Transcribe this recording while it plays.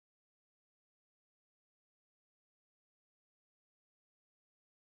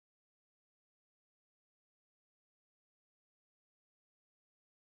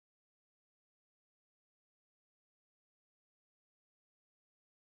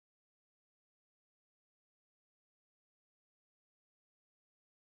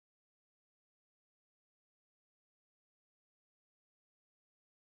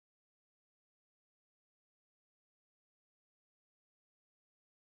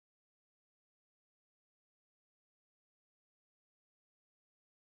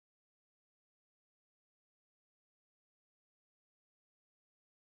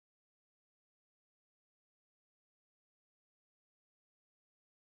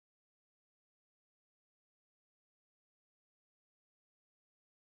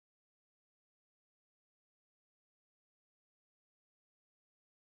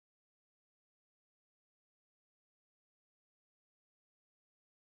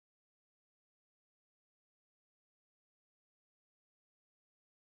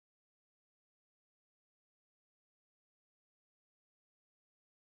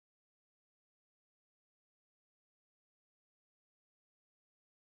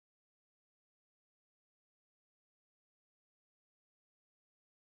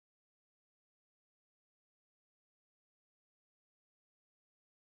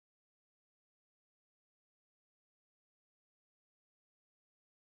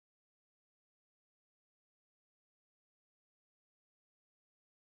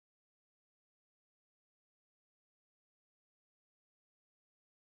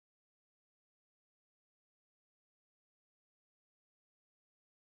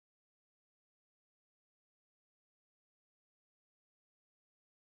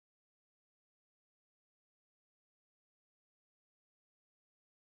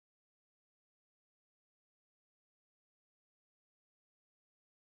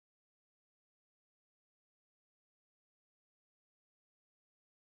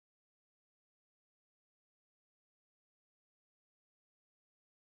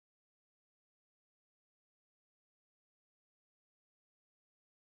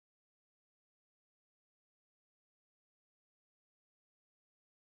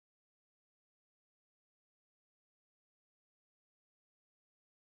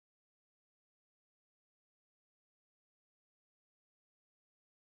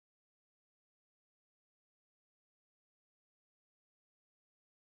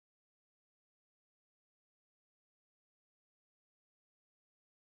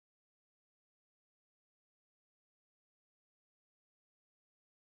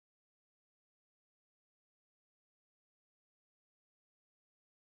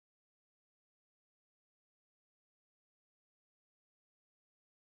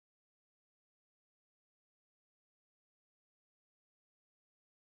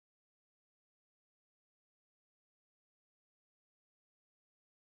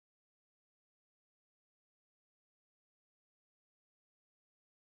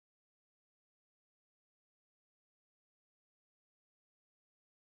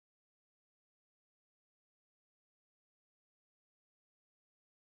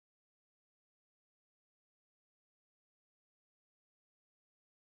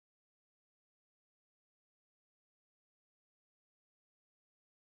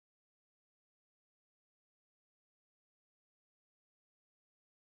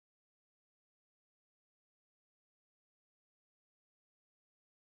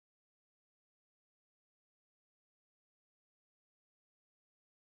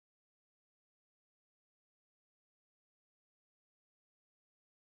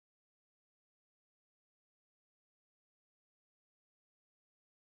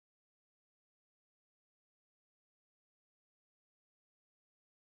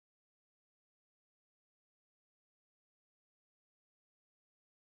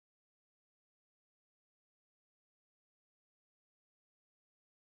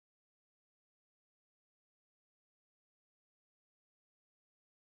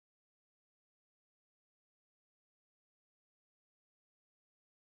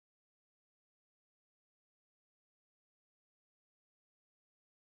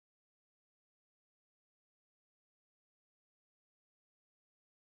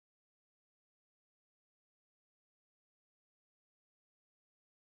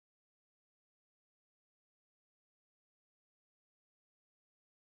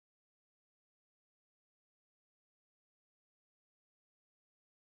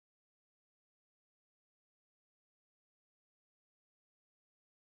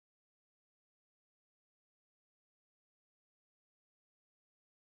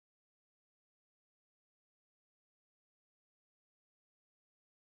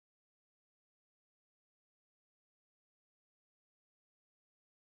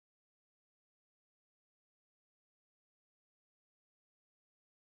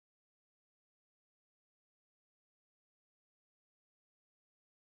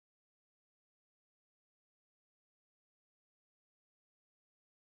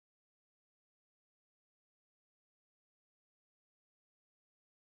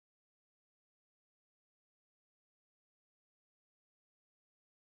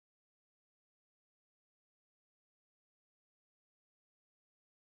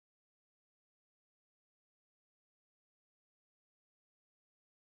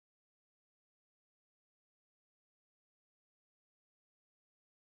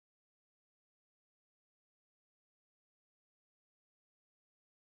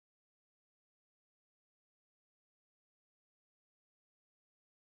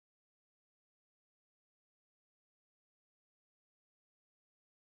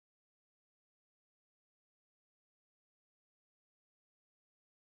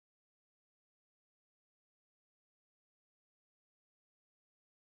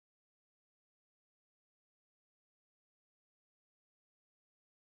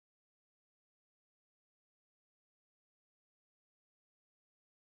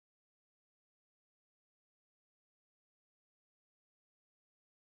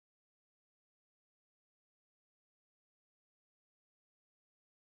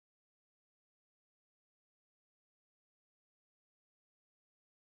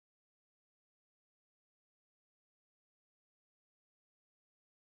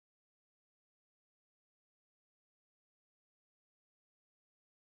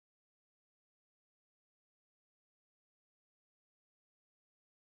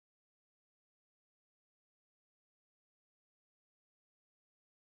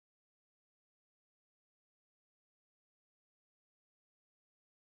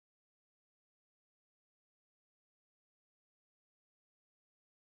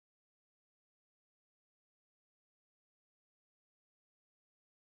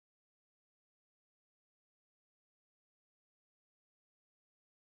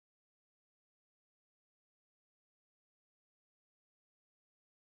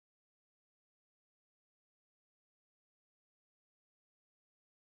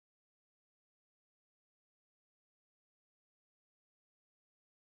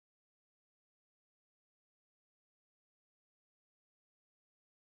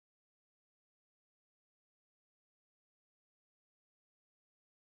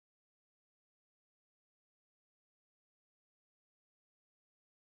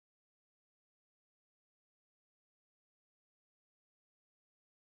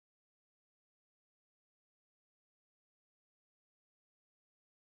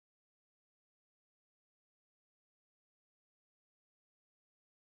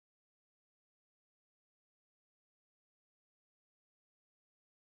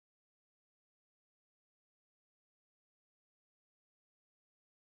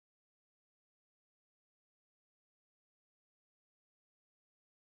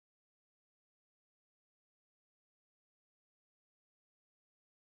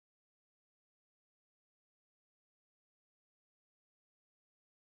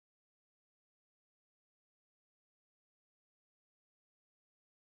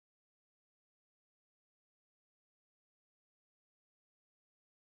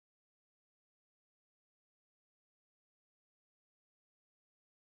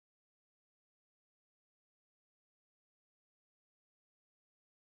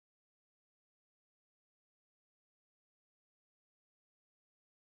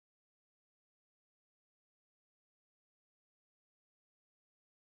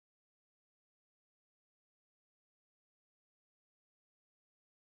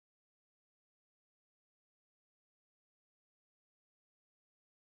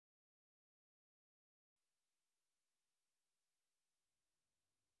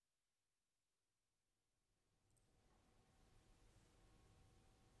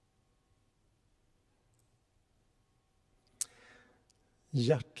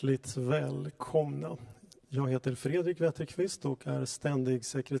Hjärtligt välkomna. Jag heter Fredrik Wetterqvist och är ständig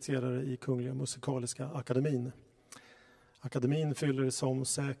sekreterare i Kungliga Musikaliska Akademien. Akademien fyller, som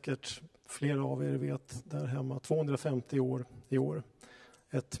säkert flera av er vet där hemma, 250 år i år.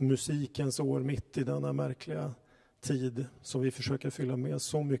 Ett musikens år mitt i denna märkliga tid som vi försöker fylla med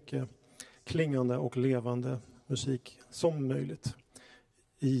så mycket klingande och levande musik som möjligt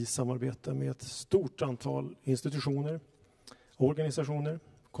i samarbete med ett stort antal institutioner, organisationer,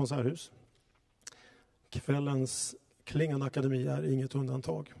 konserthus. Kvällens Klingande Akademi är inget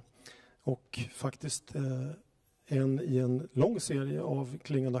undantag och faktiskt i en lång serie av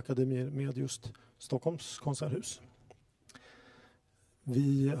Klingande Akademier med just Stockholms konserthus.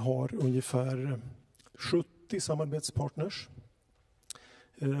 Vi har ungefär 70 samarbetspartners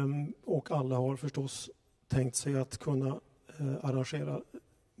och alla har förstås tänkt sig att kunna arrangera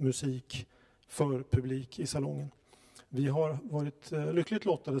musik för publik i salongen. Vi har varit lyckligt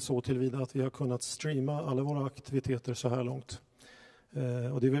lottade så tillvida att vi har kunnat streama alla våra aktiviteter så här långt.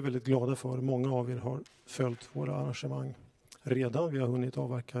 Och det är vi väldigt glada för. Många av er har följt våra arrangemang redan. Vi har hunnit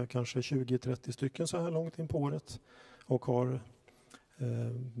avverka kanske 20-30 stycken så här långt in på året och har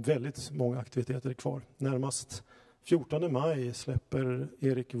väldigt många aktiviteter kvar. Närmast 14 maj släpper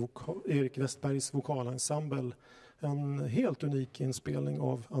Erik Westbergs vokalensemble en helt unik inspelning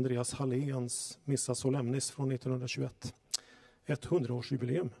av Andreas Halléns Missa Solemnis från 1921. Ett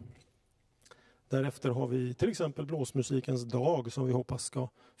 100-årsjubileum. Därefter har vi till exempel blåsmusikens dag som vi hoppas ska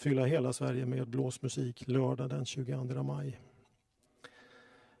fylla hela Sverige med blåsmusik lördag den 22 maj.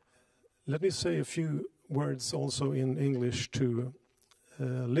 Let me say a few words also in English to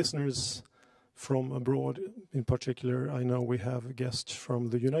listeners from abroad. In particular, I know we have guests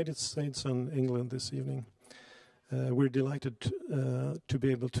from the United States and England this evening. We're delighted to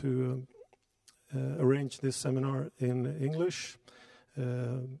be able to arrange this seminar in English,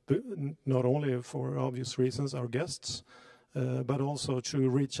 not only for obvious reasons, our guests, but also to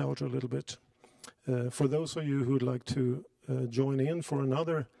reach out a little bit. For those of you who would like to join in for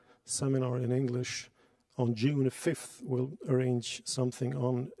another seminar in English, on June 5th, we'll arrange something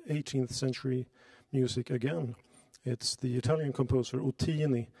on 18th century music again. It's the Italian composer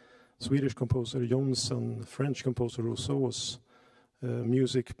Ottini, Swedish composer Jonsson, French composer Rousseau's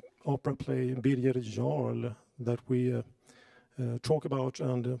music opera play Birger Jarl that we talk about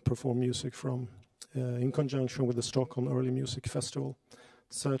and perform music from in conjunction with the Stockholm Early Music Festival.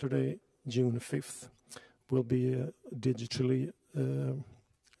 Saturday, June 5th, will be digitally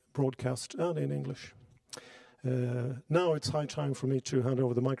broadcast and in English. Now it's high time for me to hand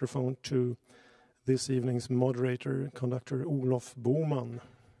over the microphone to this evening's moderator, conductor Olof Boman.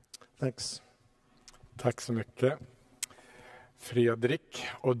 Thanks. Tack så mycket, Fredrik.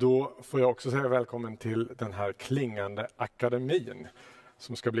 Och då får jag också säga välkommen till den här Klingande Akademin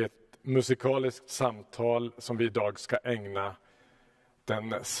som ska bli ett musikaliskt samtal som vi idag ska ägna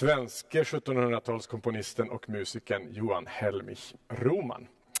den svenske 1700-talskomponisten och musikern Johan Helmich Roman.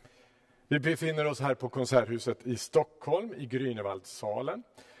 Vi befinner oss här på Konserthuset i Stockholm i Grünewaldsalen.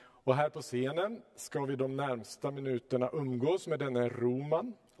 Och här på scenen ska vi de närmsta minuterna umgås med denne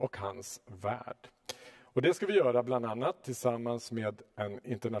Roman och hans värld. Och det ska vi göra bland annat tillsammans med en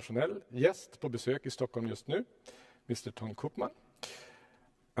internationell gäst på besök i Stockholm just nu, Mr. Ton Koopman.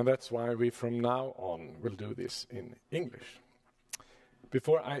 And that's why we from now on will do this in English.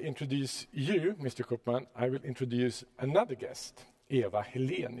 Before I introduce you, Mr. Koopman, I will introduce another guest, Eva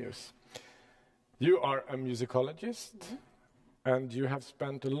Helenius. You are a musicologist and you have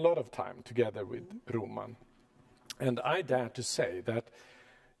spent a lot of time together with Roman. And I dare to say that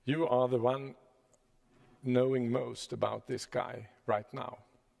you are the one knowing most about this guy right now.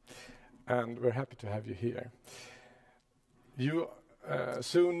 And we're happy to have you here. You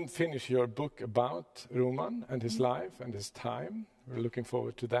soon finish your book about Roman and his life and his time. We're looking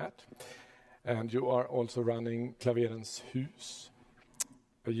forward to that. And you are also running Klaverens Hus,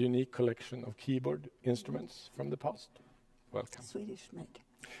 a unique collection of keyboard instruments from the past. Welcome. Swedish made.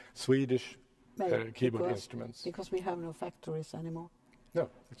 Swedish keyboard instruments. Because we have no factories anymore. No,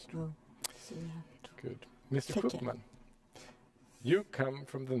 that's true. No. So we have to Good. Mr. Koopman, you come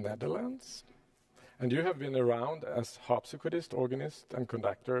from the Netherlands and you have been around as harpsichordist, organist and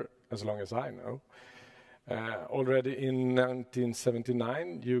conductor as long as I know. Already in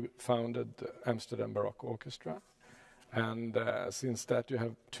 1979 you founded Amsterdam Baroque Orchestra, and since that you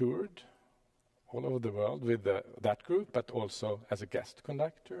have toured all over the world with that group, but also as a guest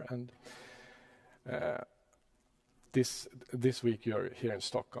conductor. And this week you're here in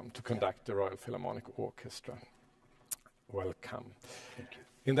Stockholm to conduct the Royal Philharmonic Orchestra. Welcome. Thank you.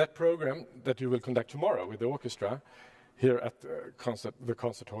 In that program that you will conduct tomorrow with the orchestra, here at the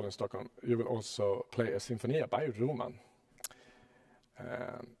concert hall in Stockholm, you will also play a Sinfonia by Roman.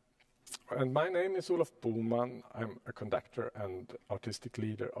 And my name is Olof Boman. I'm a conductor and artistic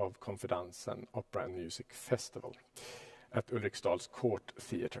leader of Konfidensen Opera and Music Festival at Ulriksdals Court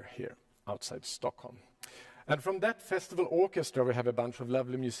Theatre here outside Stockholm. And from that festival orchestra, we have a bunch of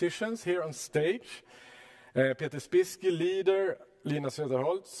lovely musicians here on stage. Peter Spiski, leader, Lina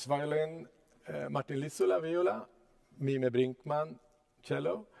Söderholtz, violin, Martin Lissola, viola, Mime Brinkman,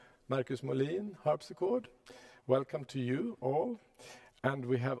 cello, Marcus Molin, harpsichord. Welcome to you all. And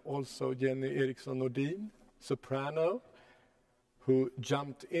we have also Jenny Eriksson Nordin, soprano, who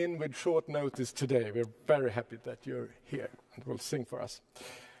jumped in with short notice today. We're very happy that you're here and will sing for us.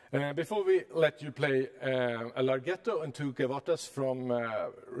 Before we let you play a larghetto and two gavotas from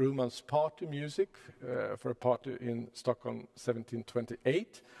Romans party music for a party in Stockholm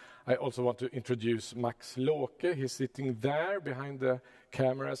 1728, I also want to introduce Max Låke. He's sitting there behind the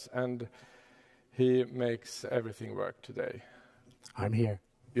cameras and he makes everything work today. I'm here.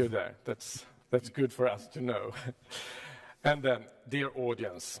 You're there. That's good for us to know. And then, dear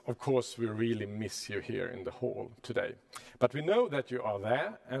audience, of course we really miss you here in the hall today. But we know that you are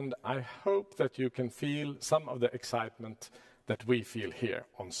there, and I hope that you can feel some of the excitement that we feel here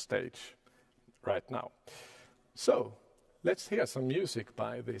on stage right now. So, let's hear some music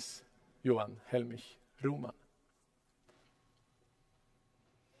by this Johan Helmich Romans.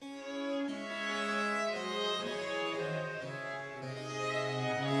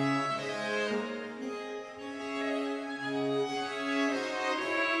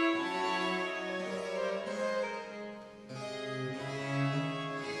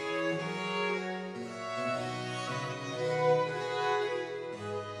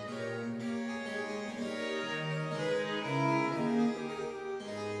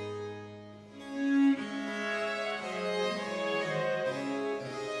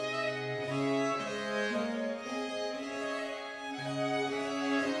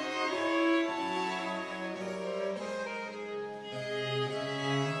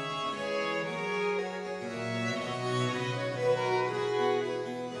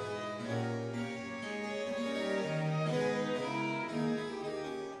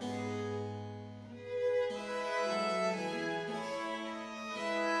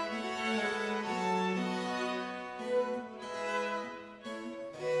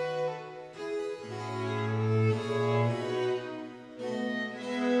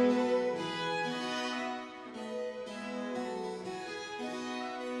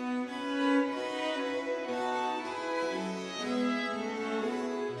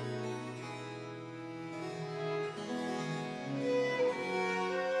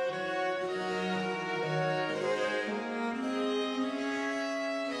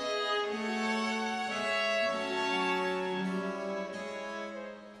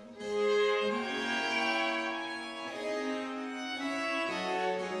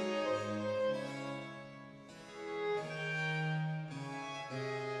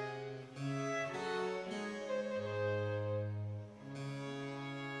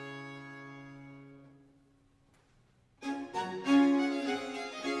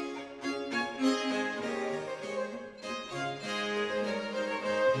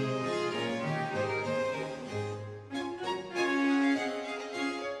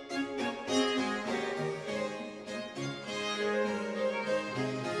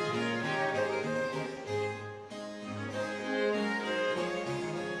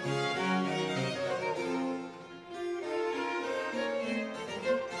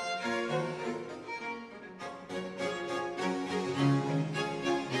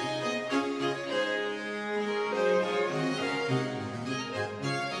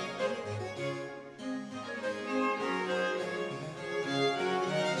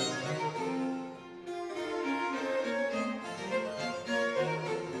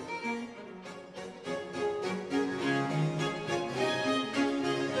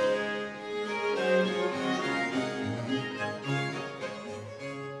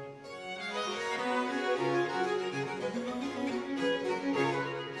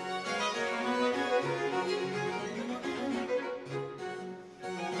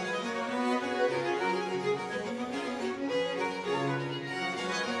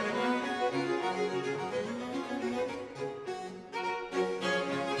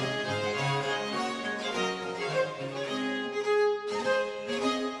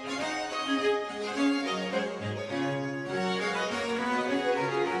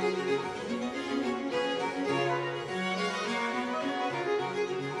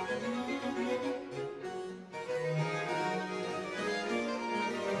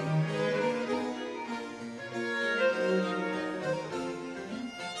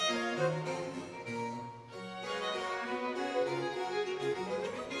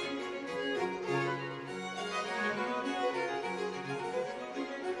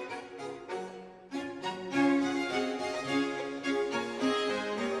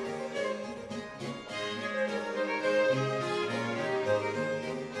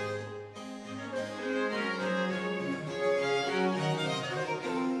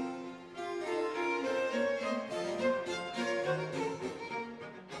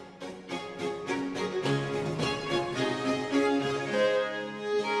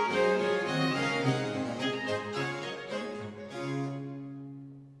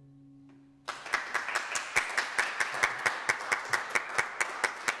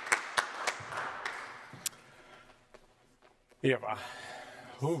 Eva,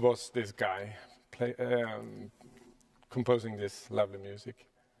 who was this guy composing this lovely music?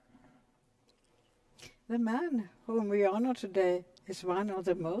 The man whom we honor today is one of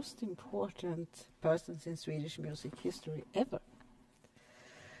the most important persons in Swedish music history ever.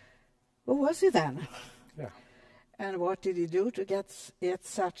 Who was he then? Yeah. And what did he do to get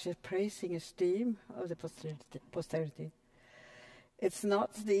such a praising esteem of the posterity? It's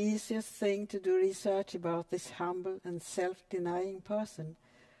not the easiest thing to do research about this humble and self-denying person,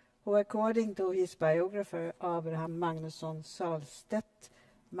 who, according to his biographer Abraham Magnusson Salstedt,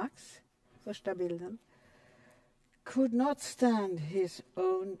 Max, första bilden, could not stand his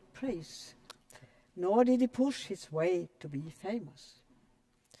own praise, nor did he push his way to be famous.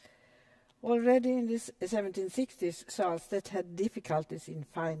 Already in the 1760s, Salstedt had difficulties in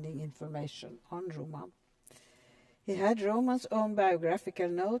finding information on Roman. He had Roman's own biographical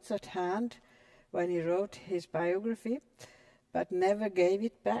notes at hand when he wrote his biography, but never gave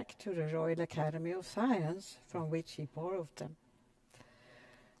it back to the Royal Academy of Science, from which he borrowed them.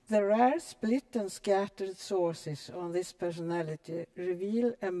 The rare split and scattered sources on this personality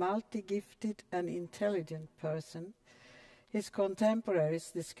reveal a multi-gifted and intelligent person. His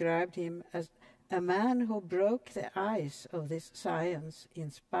contemporaries described him as a man who broke the ice of this science in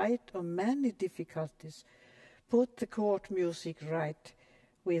spite of many difficulties, put the court music right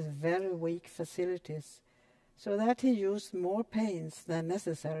with very weak facilities, so that he used more pains than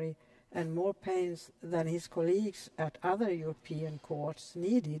necessary and more pains than his colleagues at other European courts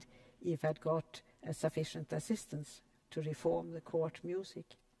needed if had got a sufficient assistance to reform the court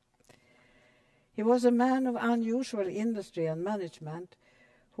music. He was a man of unusual industry and management,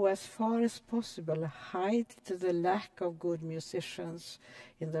 who as far as possible hid the lack of good musicians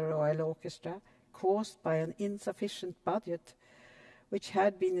in the Royal Orchestra caused by an insufficient budget, which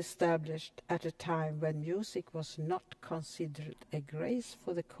had been established at a time when music was not considered a grace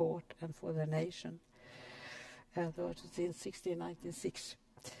for the court and for the nation. That was in 1696.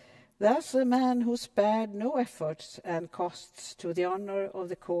 Thus a man who spared no efforts and costs to the honor of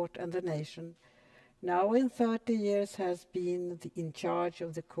the court and the nation, now in 30 years has been in charge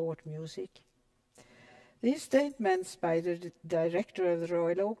of the court music. These statements by the director of the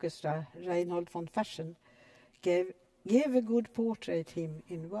Royal Orchestra, Reinhold von Fersen, gave a good portrait of him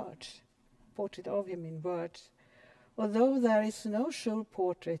in words. Although there is no sure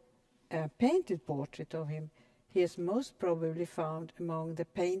painted portrait of him, he is most probably found among the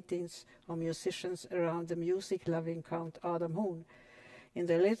paintings of musicians around the music-loving Count Adam Horn in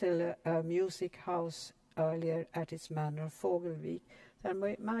the little music house earlier at its manor Fågelvik.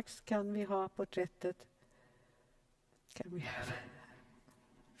 Max, kan vi ha porträttet? Can we have?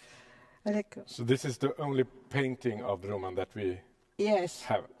 So this is the only painting of Roman that we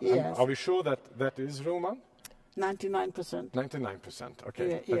have. Yes. Are we sure that is Roman? 99%. 99%.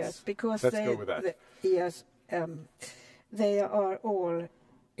 Okay. Yes, because let's go with that. They are all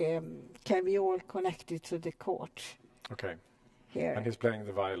can be all connected to the court. Okay. Here. And he's playing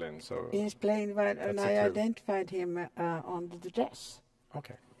the violin, so he's playing the violin, and I identified him on the dress.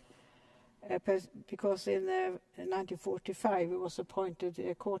 Okay. Because in 1945 he was appointed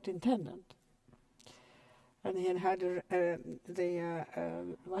a court intendant, and he had the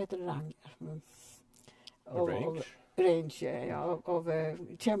range of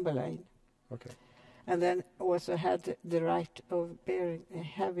Chamberlain. Okay. And then also had the right of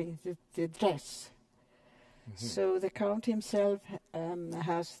having the dress. Mm-hmm. So the Count himself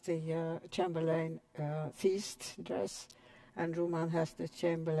has the Chamberlain feast dress, and Roman has the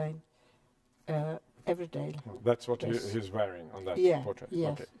Chamberlain everyday. That's what he's wearing on that portrait?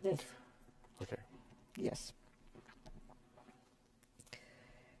 Yes, okay. Yes. Okay. Yes.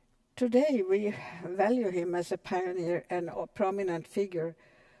 Today we value him as a pioneer and a prominent figure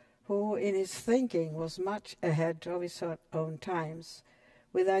who in his thinking was much ahead of his own times,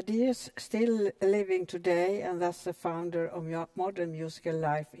 with ideas still living today, and thus the founder of modern musical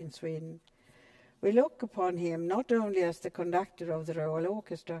life in Sweden. We look upon him not only as the conductor of the Royal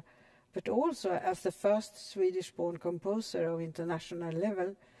Orchestra, but also as the first Swedish-born composer of international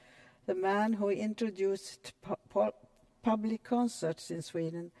level, the man who introduced public concerts in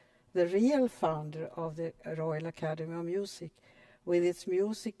Sweden, the real founder of the Royal Academy of Music, with its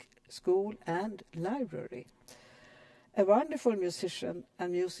music school and library. A wonderful musician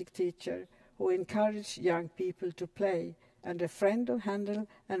and music teacher who encouraged young people to play, and a friend of Handel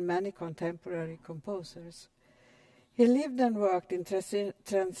and many contemporary composers. He lived and worked in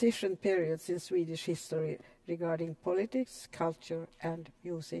transition periods in Swedish history regarding politics, culture and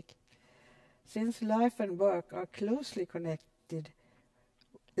music. Since life and work are closely connected,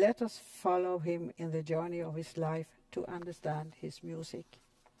 let us follow him in the journey of his life to understand his music.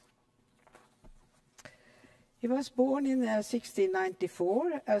 He was born in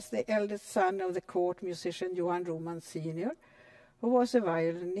 1694 as the eldest son of the court musician Johan Romans Sr., who was a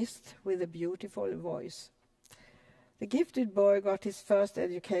violinist with a beautiful voice. The gifted boy got his first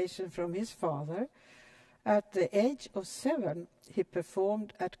education from his father. At the age of 7, he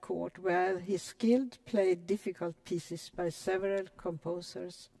performed at court, where he skilled played difficult pieces by several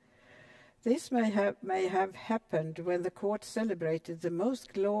composers. This may have happened when the court celebrated the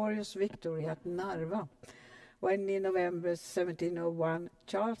most glorious victory at Narva, when in November 1701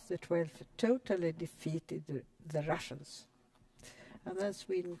 Charles XII totally defeated the Russians. And then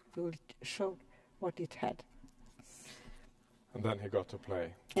Sweden will show what it had. And then he got to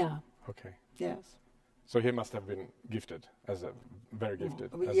play. Yeah. Okay. Yes. So he must have been gifted, very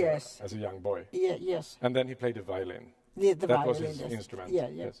gifted, yes. as a young boy. Yeah, yes. And then he played the violin. The that violin, was his yes. instrument. Yeah,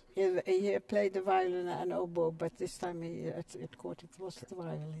 yes. He played the violin and oboe, but this time at court it was the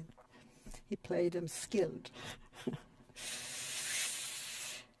violin. He played them skilled.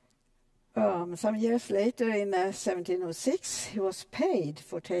 Some years later, in 1706, he was paid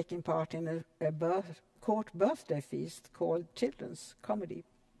for taking part in a court birthday feast called Children's Comedy.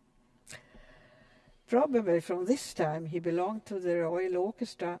 Probably from this time he belonged to the Royal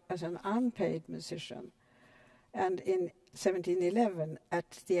Orchestra as an unpaid musician, and in 1711,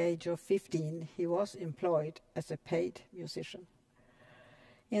 at the age of 15, he was employed as a paid musician.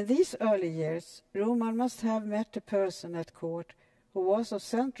 In these early years, Roman must have met a person at court who was of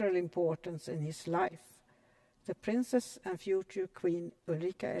central importance in his life, the Princess and future Queen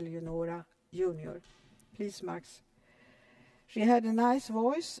Ulrika Eleonora Jr. Please, Max. She had a nice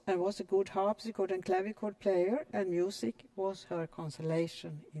voice and was a good harpsichord and clavichord player, and music was her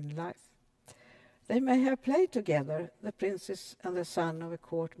consolation in life. They may have played together, the princess and the son of a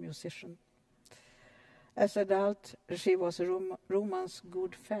court musician. As an adult, she was Roman's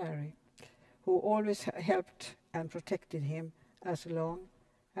good fairy, who always helped and protected him as long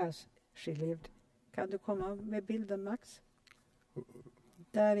as she lived. Kan du komma med bilden, Max?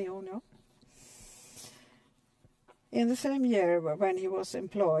 Där är hon, ja. In the same year when he was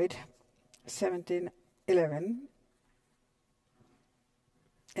employed, 1711,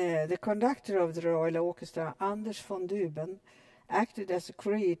 the conductor of the Royal Orchestra, Anders von Duben, acted as a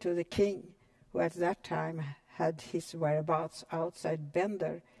courier to the king, who at that time had his whereabouts outside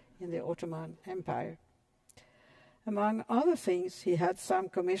Bender in the Ottoman Empire. Among other things, he had some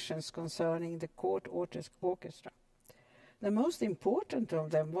commissions concerning the court orchestra. The most important of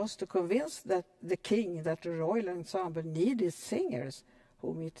them was to convince the king that the royal ensemble needed singers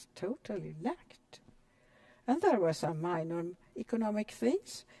whom it totally lacked. And there were some minor economic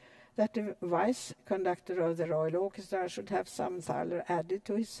things, that the vice conductor of the royal orchestra should have some thaler added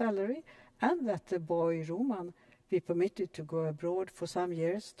to his salary, and that the boy Roman be permitted to go abroad for some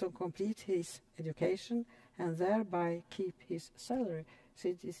years to complete his education and thereby keep his salary. So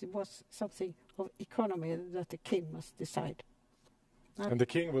it was something of economy that the king must decide. And the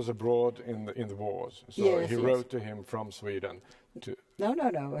king was abroad in the wars, so yes, he wrote to him from Sweden.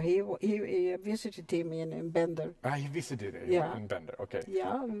 No. He visited him in Bender. He visited him in Bender, okay.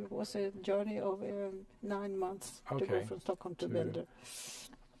 Yeah, it was a journey of 9 months to go from Stockholm to Bender.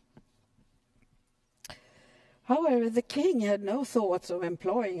 However, the king had no thoughts of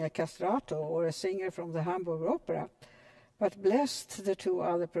employing a castrato or a singer from the Hamburg Opera, but blessed the two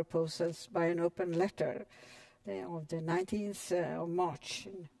other proposals by an open letter of the 19th of March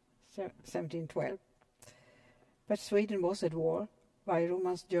in 1712. But Sweden was at war, while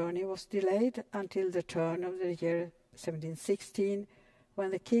Roman's journey was delayed until the turn of the year 1716,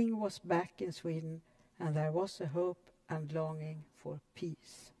 when the king was back in Sweden and there was a hope and longing for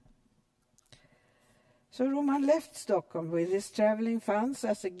peace. So Roman left Stockholm with his traveling funds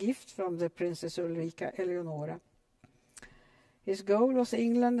as a gift from the Princess Ulrika Eleonora. His goal was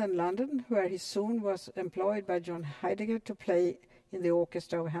England and London, where he soon was employed by John Heidegger to play in the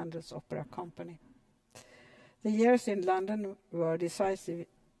orchestra of Handel's Opera Company. The years in London were of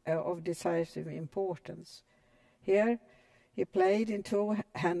decisive importance. Here he played in two of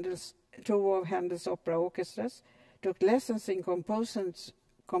Handel's opera orchestras, took lessons in composing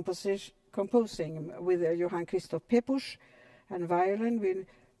with Johann Christoph Pepusch, and violin with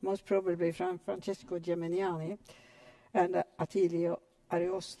most probably Francesco Geminiani and Attilio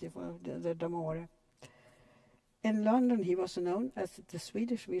Ariosti for the D'Amore. In London he was known as the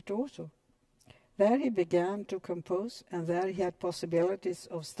Swedish virtuoso. There he began to compose, and there he had possibilities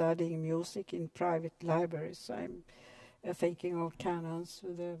of studying music in private libraries. I'm thinking of canons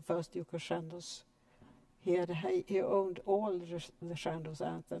with the first Duke of Chandos. He owned all the Chandos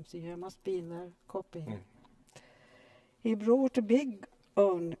anthems. He must be in there copying. He brought a big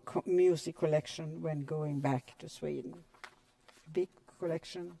own music collection when going back to Sweden. A big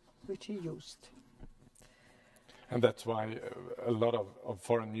collection which he used. And that's why a lot of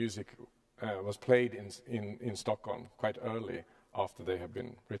foreign music was played in Stockholm quite early after they have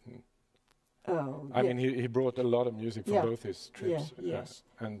been written. Oh, I mean, he brought a lot of music from both his trips. Yes.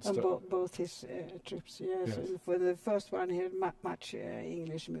 And both his trips, yes. For the first one, he had much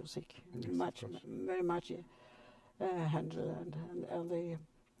English music, yes, very much Handel and the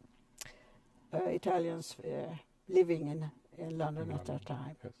Italians living in London at that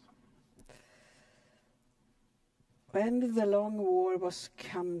time. Yes. When the long war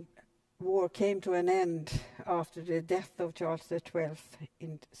came to an end after the death of Charles XII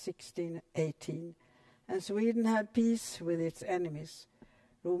in 1618, and Sweden had peace with its enemies,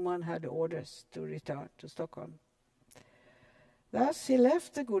 Roman had orders to return to Stockholm. Thus he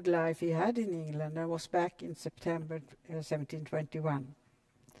left the good life he had in England and was back in September 1721.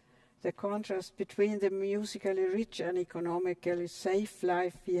 The contrast between the musically rich and economically safe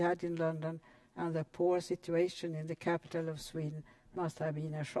life he had in London and the poor situation in the capital of Sweden must have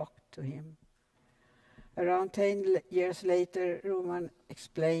been a shock to him. Around 10 years later, Roman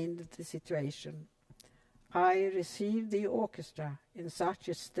explained the situation. I received the orchestra in such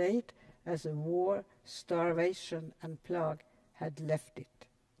a state as a war, starvation and plague had left it.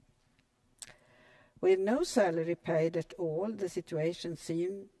 With no salary paid at all, the situation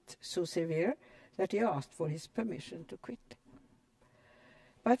seemed so severe that he asked for his permission to quit.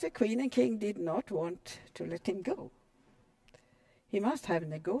 But the Queen and King did not want to let him go. He must have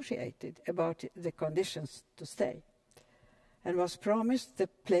negotiated about the conditions to stay, and was promised the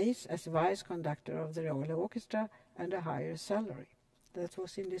place as vice conductor of the Royal Orchestra and a higher salary. That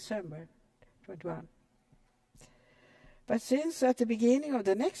was in December 21. But since at the beginning of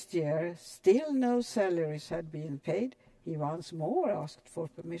the next year still no salaries had been paid, he once more asked for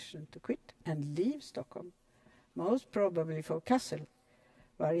permission to quit and leave Stockholm, most probably for Kassel,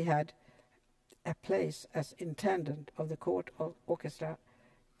 where he had a place as intendant of the court orchestra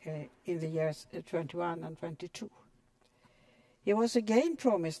in the years 21 and 22. He was again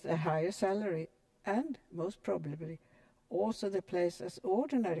promised a higher salary and, most probably, also the place as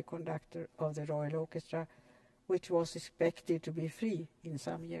ordinary conductor of the Royal Orchestra, which was expected to be free in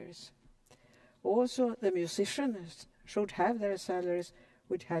some years. Also, the musicians should have their salaries,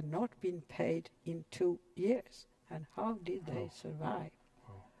 which had not been paid in 2 years. And how did they survive?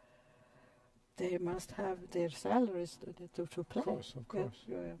 They must have their salaries to play. Of course.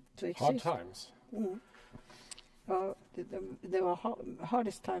 To exist. Hard times. They were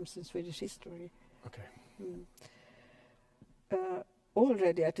hardest times in Swedish history. Okay.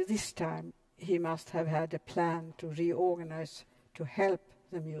 Already at this time, he must have had a plan to reorganize to help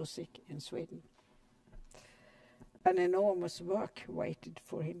the music in Sweden. An enormous work waited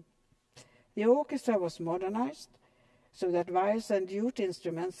for him. The orchestra was modernized so that viols and lute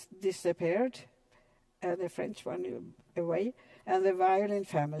instruments disappeared, the French one away, and the violin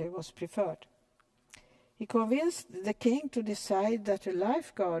family was preferred. He convinced the king to decide that a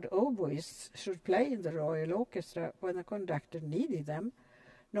lifeguard oboists should play in the Royal Orchestra when the conductor needed them,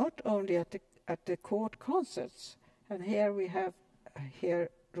 not only at the court concerts, and here we have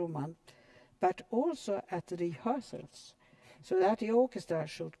Roman, but also at the rehearsals, so that the orchestra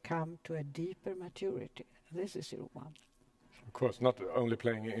should come to a deeper maturity. This is Roman. Of course, not only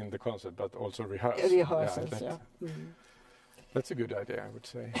playing in the concert, but also rehearse. Rehearsals, yeah. That's a good idea, I would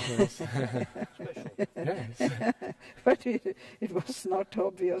say. Yes. Yes. But it was not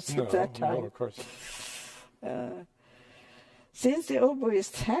obvious at that time. No, of course. Since the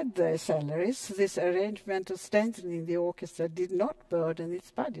oboists had their salaries, this arrangement of strengthening the orchestra did not burden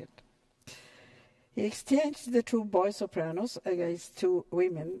its budget. He exchanged the 2 boy sopranos against 2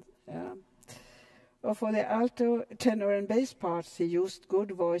 women. For the alto, tenor and bass parts, he used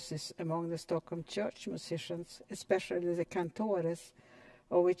good voices among the Stockholm church musicians, especially the cantores,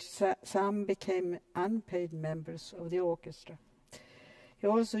 of which some became unpaid members of the orchestra. He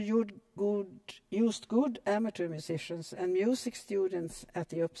also used good amateur musicians and music students at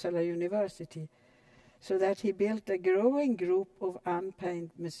the Uppsala University, so that he built a growing group of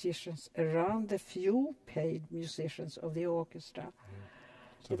unpaid musicians around the few paid musicians of the orchestra.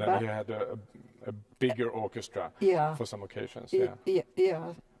 So then he had a bigger orchestra for some occasions. The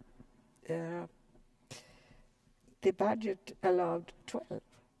budget allowed 12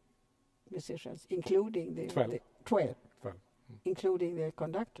 musicians, including the 12. Including the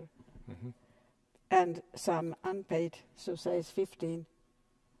conductor. And some unpaid, so say 15.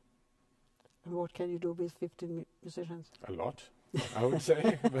 And what can you do with 15 musicians? A lot, I would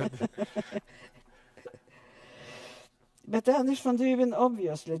say. But But Anders von Duven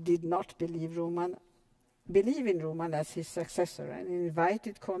obviously did not believe in Roman as his successor, and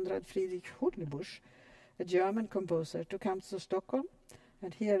invited Konrad Friedrich Hurlebusch, a German composer, to come to Stockholm,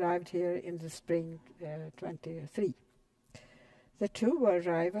 and he arrived here in the spring 23. The two were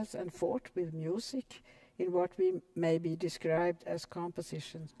rivals and fought with music in what we may be described as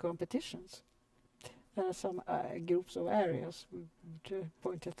competitions. There are some groups of areas to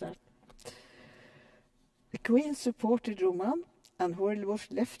point at that. The Queen supported Roman, and Hurlebusch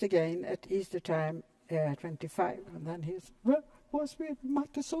left again at Easter time 25. And then he's, well, was with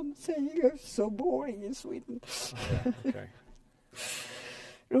Mattisson saying it's so boring in Sweden. Yeah, okay.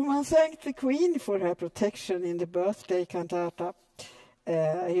 Roman thanked the Queen for her protection in the birthday cantata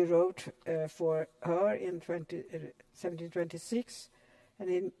he wrote for her in 1726,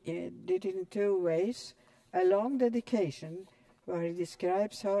 and he did it in two ways: a long dedication where he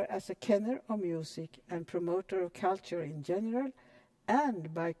describes her as a kenner of music and promoter of culture in general,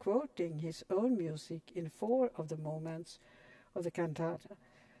 and by quoting his own music in 4 of the movements of the cantata.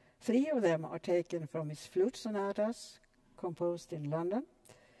 3 of them are taken from his flute sonatas, composed in London,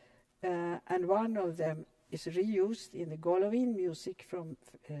 and 1 of them is reused in the Golovin music from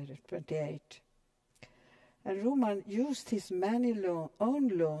 28. And Roman used his many own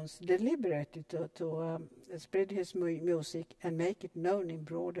loans deliberately to spread his music and make it known in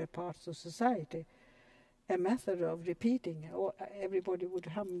broader parts of society. A method of repeating, or everybody would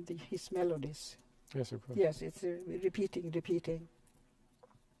hum his melodies. Yes, of course. Yes, it's repeating.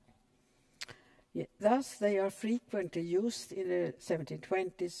 Yeah, thus, they are frequently used in the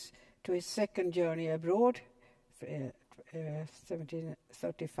 1720s to his second journey abroad,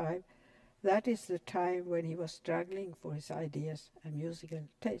 1735. That is the time when he was struggling for his ideas and musical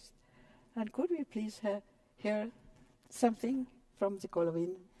taste. And could we please hear something from the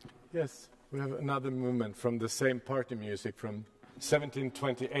Golovin? Yes, we have another movement from the same party music from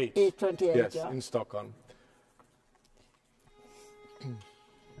 1728. 828, yes, yeah. in Stockholm.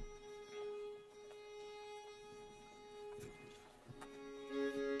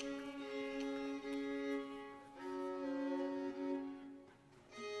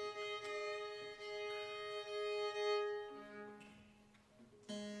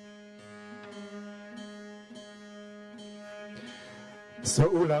 Så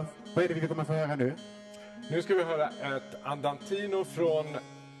Olof, vad är det vi kommer få höra nu? Nu ska vi höra ett andantino från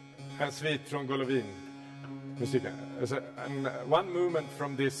en svit från Golovin-musiken. One movement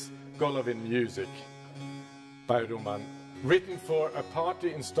from this Golovin music by Roman, written for a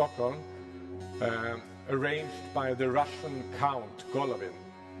party in Stockholm, arranged by the Russian Count Golovin.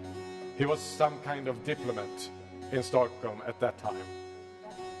 He was some kind of diplomat in Stockholm at that time.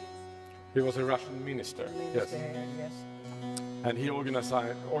 He was a Russian minister. Yes. And he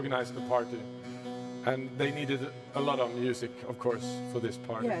organized the party, and they needed a lot of music, of course, for this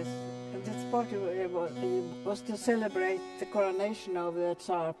party. Yes, and this party was to celebrate the coronation of the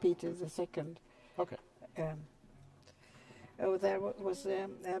Tsar Peter II. Okay. There was a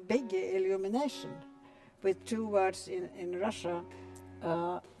big illumination with 2 words in Russia,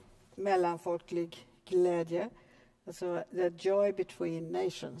 mellanfolklig glädje, so the joy between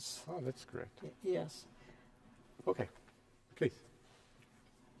nations. Oh, that's great. Yes. Okay. Please.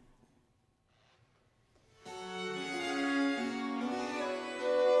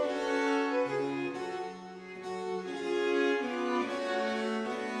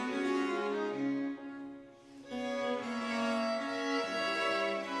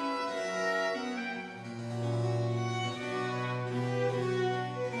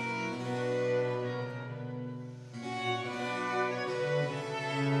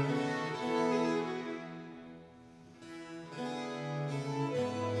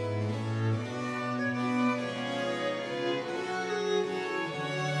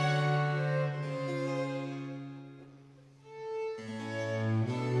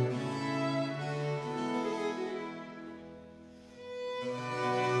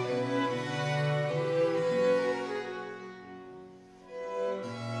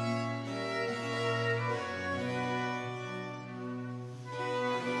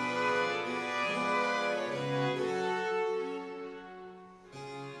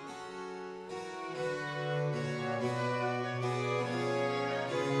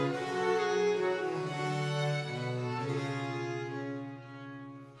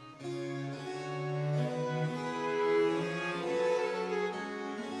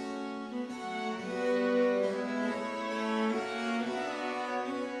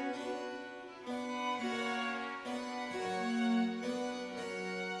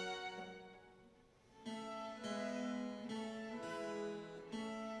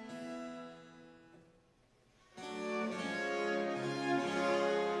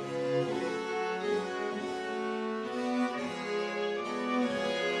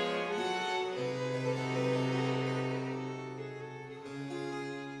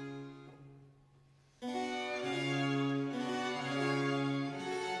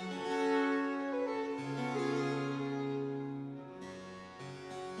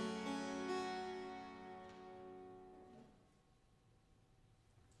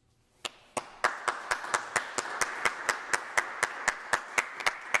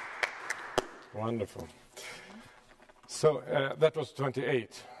 Wonderful. So that was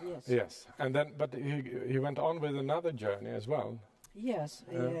 28. Yes. Yes. And then, but he went on with another journey as well. Yes,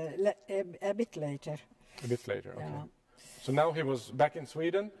 a bit later. A bit later. Okay. Yeah. So now he was back in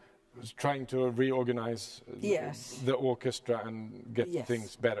Sweden, was trying to reorganize the orchestra and get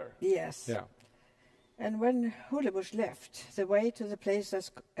things better. Yes. Yeah. And when Hulebusch left, the way to the place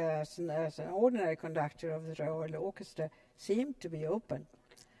as an ordinary conductor of the Royal Orchestra seemed to be open.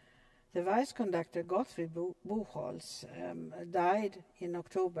 The vice conductor Gottfried Buchholz died in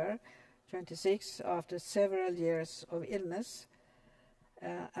October 26 after several years of illness,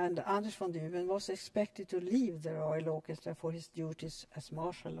 and Anders von Düben was expected to leave the Royal Orchestra for his duties as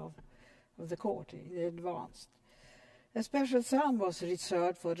Marshal of the court in advance. A special sum was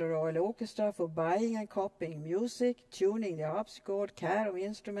reserved for the Royal Orchestra for buying and copying music, tuning the harpsichord, care of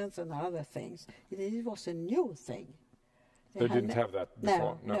instruments and other things. It was a new thing. They didn't have that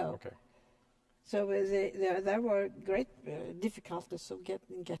before? No. Okay. So there were great difficulties of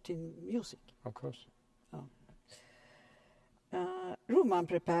getting music. Of course. Roman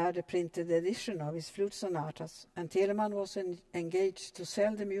prepared a printed edition of his flute sonatas, and Telemann was engaged to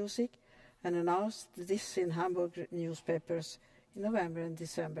sell the music and announced this in Hamburg newspapers in November and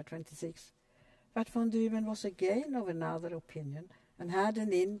December 26. But von Düben was again of another opinion and had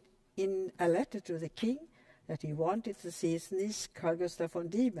in a letter to the king that he wanted to see his niece Carl Gustaf von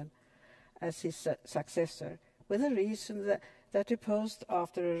Düben as his successor, with a reason that the post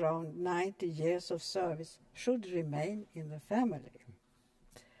after around 90 years of service should remain in the family.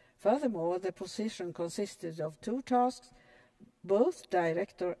 Furthermore, the position consisted of two tasks, both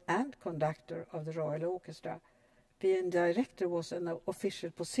director and conductor of the Royal Orchestra. Being director was an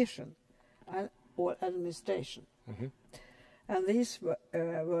official position or administration, and these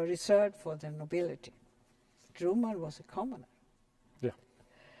were reserved for the nobility. Roman was a commoner. Yeah.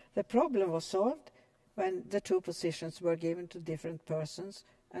 The problem was solved when the two positions were given to different persons,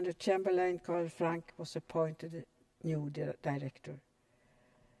 and the Chamberlain Karl Frank was appointed new director.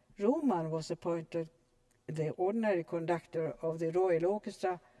 Roman was appointed the ordinary conductor of the Royal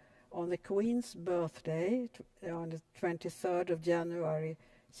Orchestra on the Queen's birthday on the 23rd of January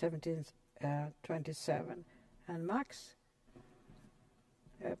 1727. And Max,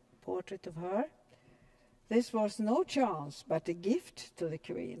 a portrait of her. This was no chance but a gift to the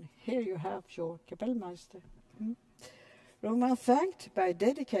Queen. Here you have your Kapellmeister. Roman thanked by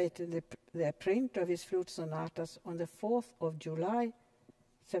dedicating the print of his flute sonatas on the 4th of July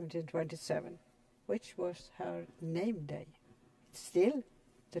 1727, which was her name day.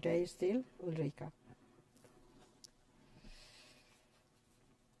 Today is still Ulrika.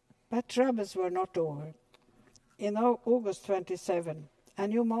 But troubles were not over. In August 27, a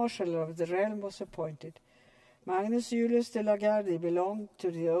new marshal of the realm was appointed. Magnus Julius de la Gardie belonged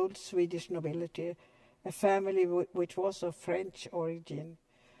to the old Swedish nobility, a family which was of French origin.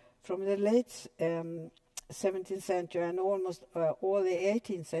 From the late 17th century and almost all the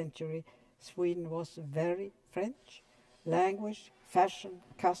 18th century, Sweden was very French. Language, fashion,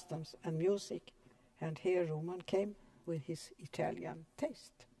 customs and music. And here Roman came with his Italian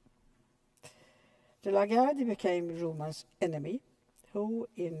taste. De la Gardie became Roman's enemy, who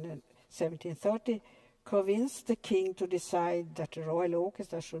in 1730 convinced the king to decide that the Royal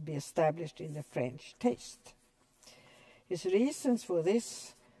Orchestra should be established in the French taste. His reasons for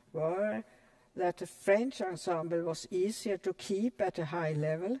this were that the French ensemble was easier to keep at a high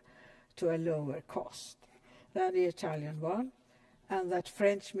level to a lower cost than the Italian one, and that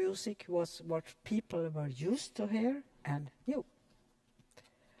French music was what people were used to hear and knew.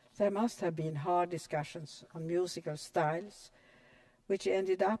 There must have been hard discussions on musical styles, which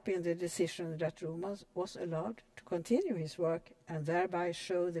ended up in the decision that Roman was allowed to continue his work and thereby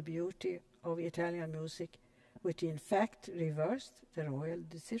show the beauty of Italian music, which in fact reversed the royal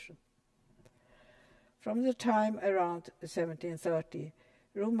decision. From the time around 1730,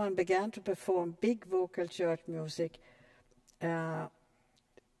 Roman began to perform big vocal church music, and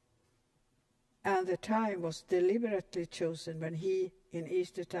the time was deliberately chosen when he, in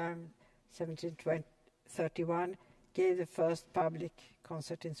Easter time 1731, gave the first public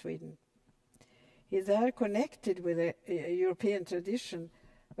concert in Sweden. He there connected with a European tradition,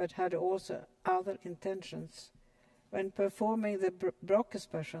 but had also other intentions. When performing the Brockes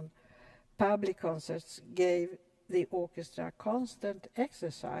Passion, public concerts gave the orchestra constant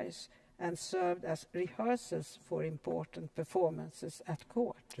exercise and served as rehearsals for important performances at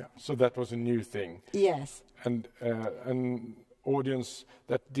court. Yeah, so that was a new thing. Yes. And an audience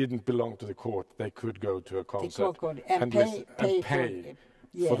that didn't belong to the court, they could go to a concert and pay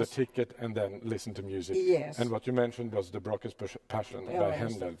for the ticket and then listen to music. Yes. And what you mentioned was the Brockes Passion by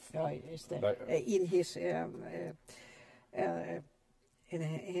Handel. Just that. In his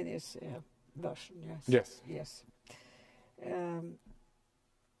version, yes. Yes.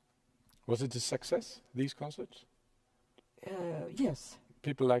 Was it a success, these concerts? Yes.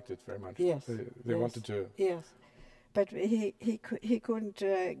 People liked it very much. Yes. They wanted to. Yes, but he couldn't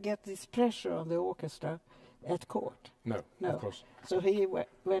get this pressure on the orchestra at court. No, of course. So he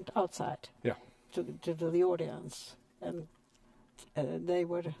went outside. Yeah. To the audience, and they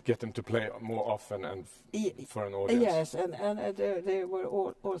were get them to play more often and for an audience. Yes, and they were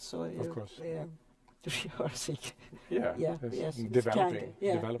also of course rehearsing. Yes. Developing.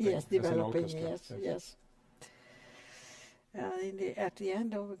 Developing. Yes. At the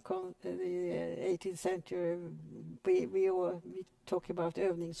end of the 18th century, we talk about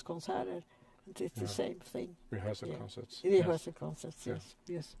övningskonserter. It's the same thing. Rehearsal concerts. Rehearsal concerts,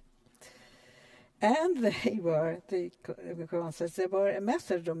 yes. And the concerts, they were a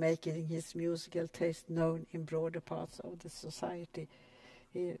method of making his musical taste known in broader parts of the society.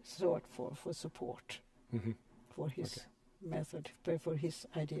 He sought for support for his method, for his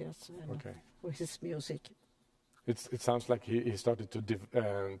ideas, and for his music. It sounds like he started to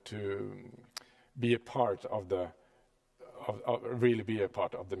be a part of the really be a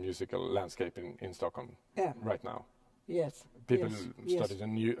part of the musical landscape in Stockholm right now. Yes. People started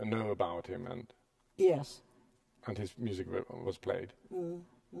to know about him and and his music was played.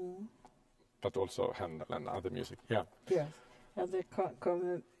 But also Handel and other music. Yeah. Yes.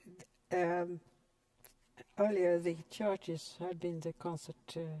 And earlier the churches had been the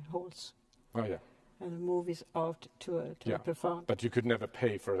concert halls. Oh yeah. And movies out to perform. But you could never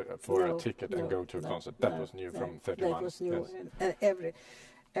pay for a ticket and go to a concert. That was new from 31. That was new, and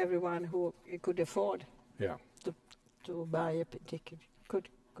everyone who could afford to buy a ticket could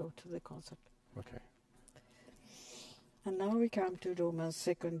go to the concert. Okay. And now we come to Romans'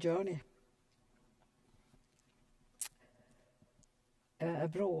 second journey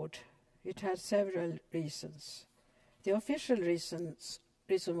abroad. It had several reasons. The official reason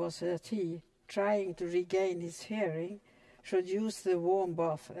was that he, trying to regain his hearing, should use the warm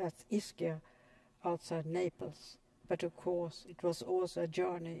bath at Ischia outside Naples. But of course it was also a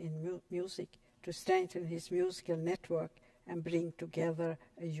journey in music to strengthen his musical network and bring together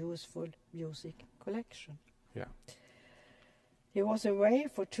a useful music collection. Yeah. He was away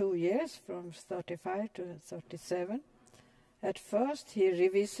for 2 years, from 35 to 37. At first he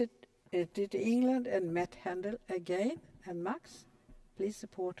revisited England and met Handel again, and Max, please a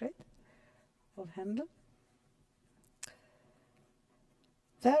portrait of Handel.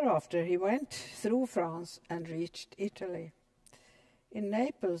 Thereafter he went through France and reached Italy. In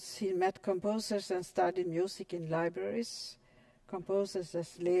Naples he met composers and studied music in libraries, composers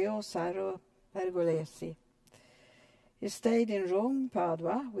as Leo Saro Pergolesi. He stayed in Rome,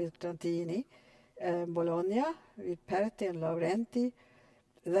 Padua with Trantini, Bologna with Perti and Laurenti,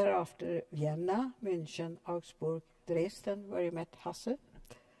 thereafter Vienna, München, Augsburg, Dresden, where he met Hasse,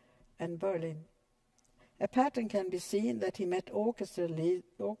 and Berlin. A pattern can be seen that he met orchestral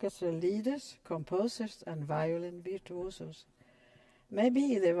leaders, composers and violin virtuosos.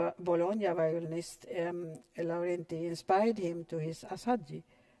 Maybe the Bologna violinist Laurenti inspired him to his Assaggi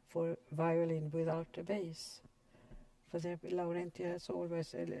for violin without a bass. For Laurenti has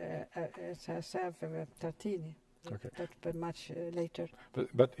always Tartini, but much later.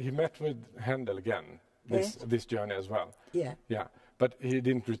 But he met with Handel again, this journey as well. Yeah. But he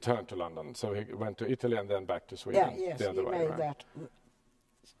didn't return to London, so he went to Italy and then back to Sweden. The other way around. That.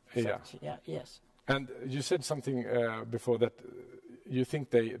 Yes. And you said something before that you think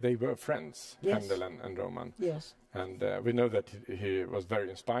they were friends, Handel and Roman. Yes. And we know that he was very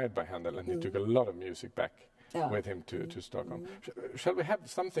inspired by Handel, and he took a lot of music back with him to Stockholm. Shall we have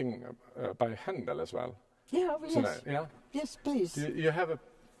something by Handel as well? Yeah, yes. Yeah? Yes, please. You have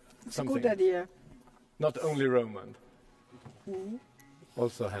something? It's a good idea. Not only Roman,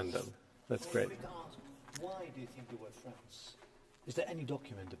 also Handel. That's great. Why do you think they were friends? Is there any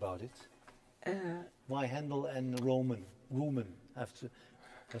document about it? Why Handel and Roman have to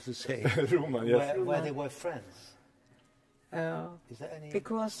say Roman, yes. why they were friends? Is there any?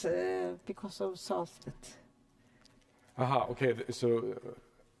 Because of Salzburg. Aha, okay. So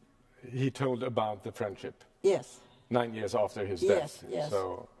he told about the friendship. Yes. 9 years after his death. Yes.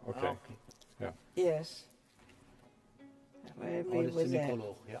 So okay. Yeah. Yes.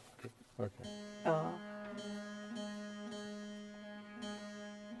 Okay.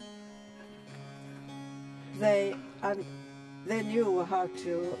 They knew how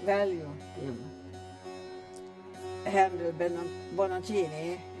to value him. Handel,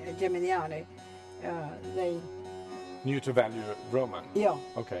 Bonaccini, Geminiani, they... Knew to value Roman? Yeah.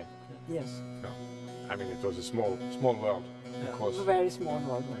 Okay. Yes. No. I mean, it was a small world, of course. A very small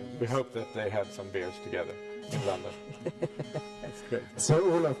world. We hope that they had some beers together in London. That's great.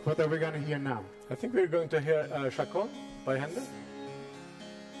 So, Olof, what are we going to hear now? I think we're going to hear Chacon by Händel.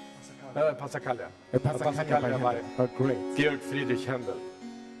 Passacaglia. Passacaglia by Händel. Oh, great. Georg Friedrich Händel.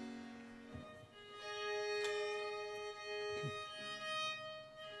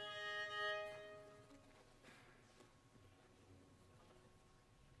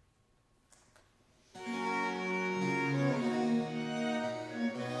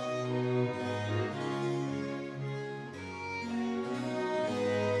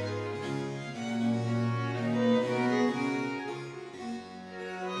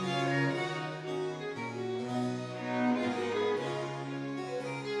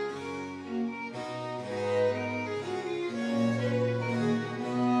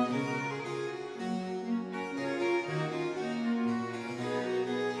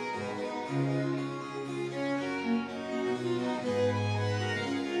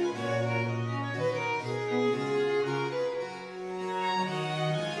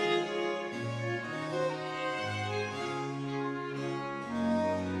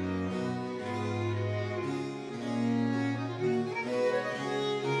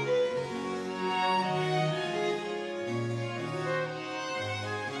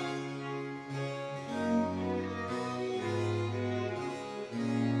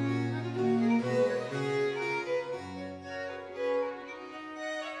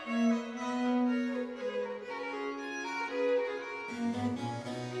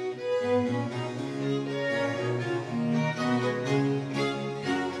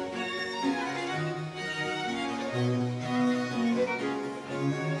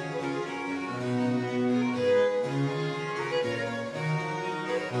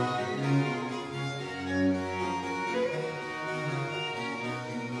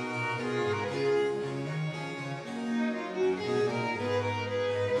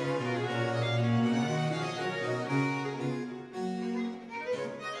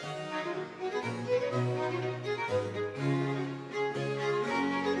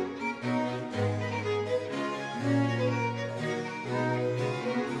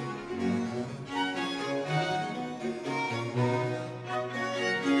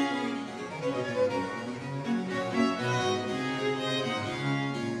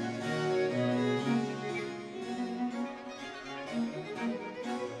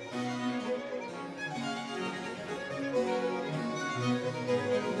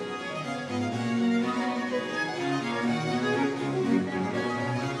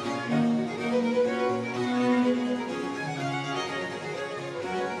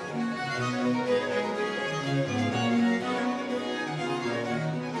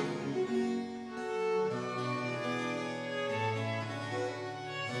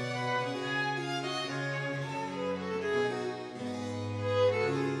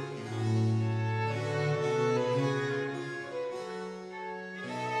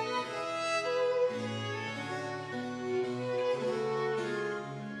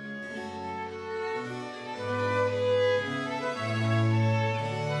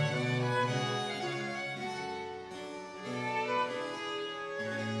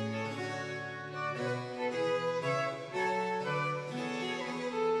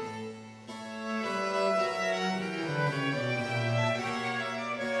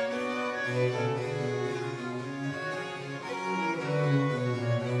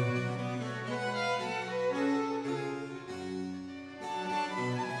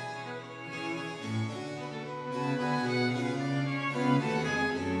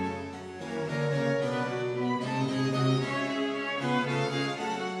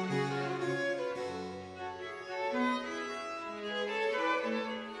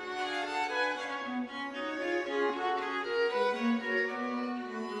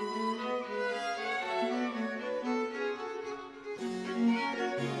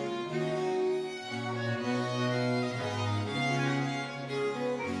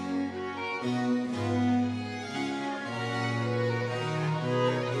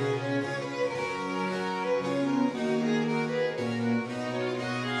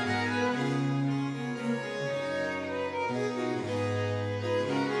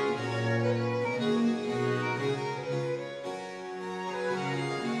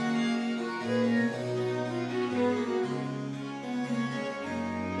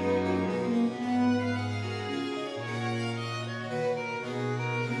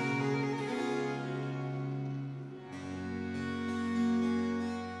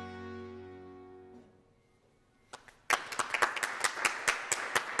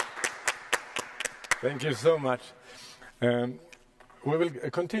 Thank you so much. We will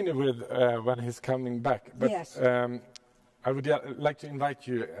continue with when he's coming back. But Yes. I would like to invite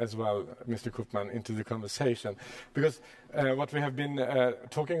you as well, Mr. Koopman, into the conversation, because what we have been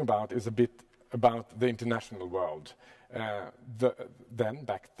talking about is a bit about the international world.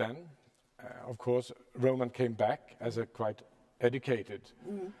 Back then, of course, Roman came back as a quite educated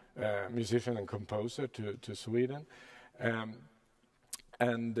musician and composer to Sweden.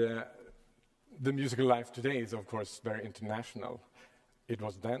 The musical life today is, of course, very international. It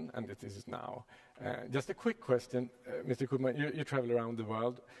was then, and it is now. Just a quick question, Mr. Koopman, you travel around the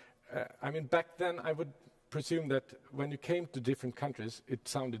world. I mean, back then, I would presume that when you came to different countries, it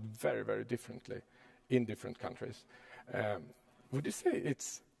sounded very, very differently in different countries. Would you say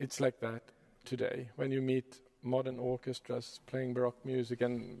it's like that today, when you meet modern orchestras playing Baroque music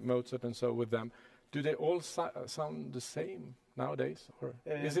and Mozart and so with them? Do they all sound the same nowadays, or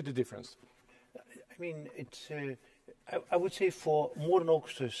is it a difference? I mean, it's. I would say for modern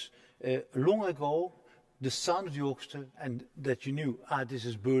orchestras, long ago, the sound of the orchestra, and that you knew, this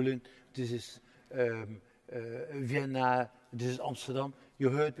is Berlin, this is Vienna, this is Amsterdam, you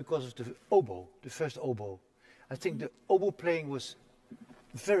heard because of the oboe, the first oboe. I think the oboe playing was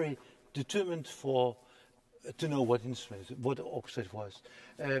very determined to know what instrument, what the orchestra it was.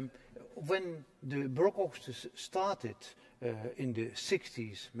 When the Baroque orchestras started in the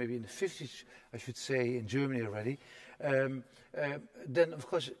 60s, maybe in the 50s, I should say, in Germany already, then of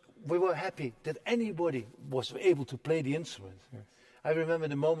course we were happy that anybody was able to play the instrument. Yes. I remember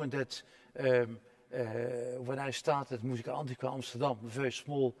the moment that when I started Musikaliska Amsterdam, a very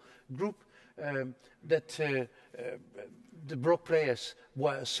small group, that the Baroque players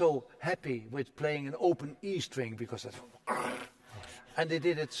were so happy with playing an open E string because that's and they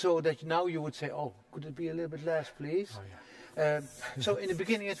did it so that now you would say, oh, could it be a little bit less, please? Oh, yeah. So in the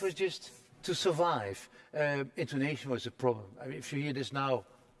beginning it was just to survive. Intonation was a problem. I mean, if you hear this now,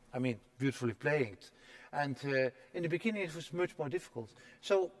 I mean, beautifully playing it. And in the beginning it was much more difficult.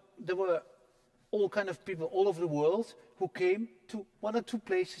 So there were all kind of people all over the world who came to one or two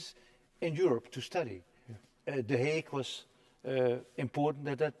places in Europe to study. Yeah. The Hague was important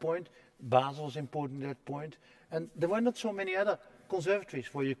at that point. Basel was important at that point. And there were not so many other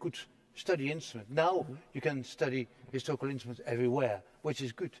conservatories where you could study instruments. Now you can study historical instruments everywhere, which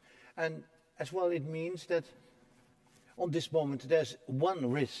is good. And as well, it means that on this moment there's one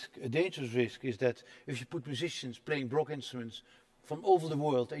risk, a dangerous risk, is that if you put musicians playing Baroque instruments from all over the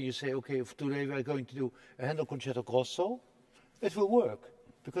world and you say, okay, today we are going to do a Handel Concerto Grosso, it will work,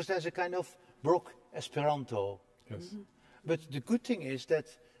 because there's a kind of Baroque Esperanto. Yes. But the good thing is that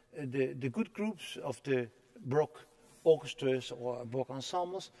the good groups of the Baroque orchestras or Baroque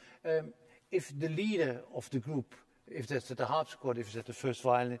ensembles, if the leader of the group, if that's at the harpsichord, if it's at the first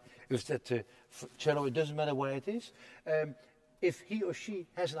violin, if it's at the cello, it doesn't matter where it is, if he or she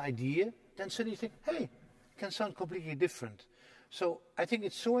has an idea, then suddenly you think, hey, it can sound completely different. So I think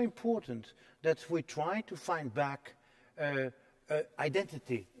it's so important that we try to find back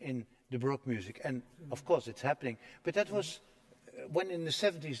identity in the Baroque music. And of course it's happening. But that was when in the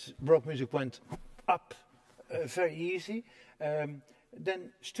 70s Baroque music went up very easy.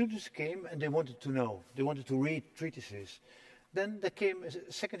 Then students came and they wanted to know. They wanted to read treatises. Then there came a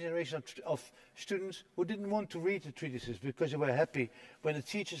second generation of students who didn't want to read the treatises because they were happy when the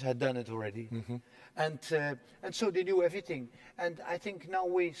teachers had done it already. Mm-hmm. And so they knew everything. And I think now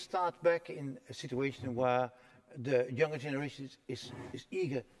we start back in a situation where the younger generation is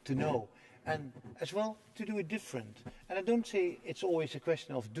eager to know. And as well, to do it different. And I don't say it's always a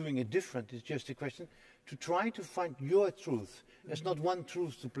question of doing it different. It's just a question to try to find your truth. There's not one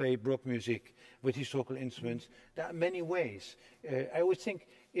truth to play Baroque music with historical instruments. There are many ways. I always think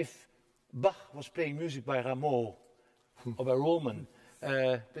if Bach was playing music by Rameau or by Roman,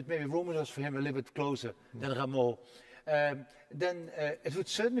 but maybe Roman was for him a little bit closer than Rameau, then it would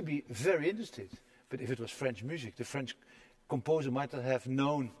certainly be very interesting. But if it was French music, the French composer might not have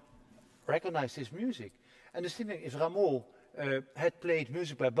recognized his music. And the thing is, if Rameau had played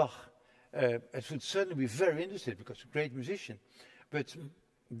music by Bach, it would certainly be very interesting because he's a great musician. But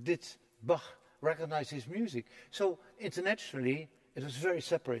did Bach recognize his music? So internationally, it was very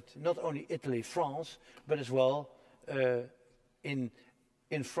separate. Not only Italy, France, but as well in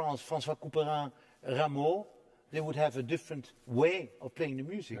France, François Couperin, Rameau, they would have a different way of playing the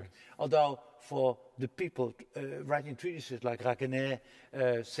music. Yes. Although for the people writing treatises like Raguenet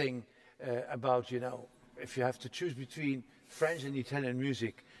saying about, if you have to choose between French and Italian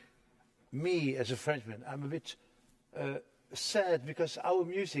music, me as a Frenchman, I'm a bit sad because our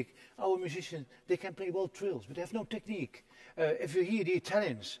musicians, they can play well trills, but they have no technique. If you hear the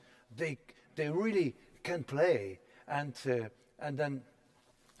Italians, they they really can play, and then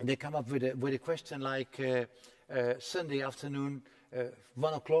they come up with a question like Sunday afternoon,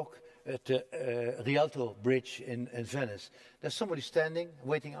 1 o'clock at the Rialto Bridge in Venice. There's somebody standing,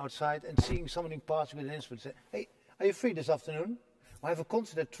 waiting outside, and seeing somebody pass with an instrument. Say, "Hey, are you free this afternoon? I have a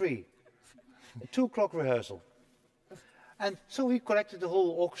concert at 3. A 2 o'clock rehearsal." And so he collected the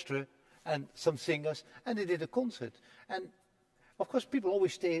whole orchestra and some singers, and they did a concert. And of course, people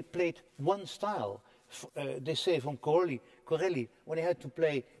always played one style. They say from Corelli, when he had to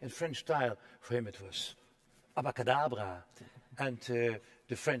play in French style, for him it was abacadabra. And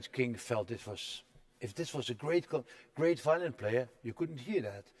the French king felt if this was a great violin player, you couldn't hear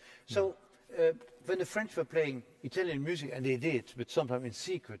that. So when the French were playing Italian music, and they did, but sometimes in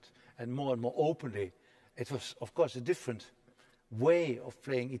secret and more openly, it was, of course, a different way of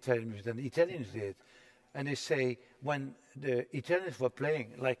playing Italian music than the Italians did. And they say when the Italians were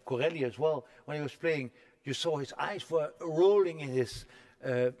playing, like Corelli as well, when he was playing, you saw his eyes were rolling in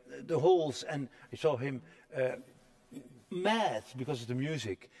the holes, and you saw him mad because of the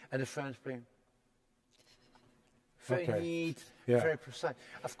music. And the French playing very neat, very precise.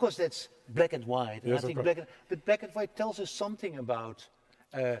 Of course, that's black and white. And Yes, I think but black and white tells us something about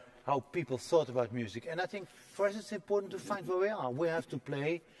how people thought about music. And I think for us it's important to find where we are. We have to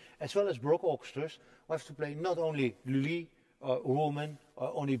play, as well as Baroque orchestras, we have to play not only Lully or Roman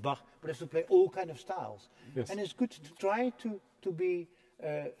or only Bach, but we have to play all kinds of styles. Yes. And it's good to try to be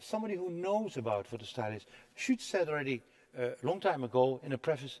somebody who knows about what the style is. Schütz said already a long time ago in a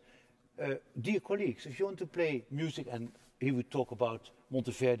preface, dear colleagues, if you want to play music, and he would talk about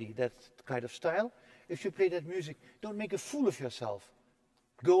Monteverdi, that kind of style, if you play that music, don't make a fool of yourself.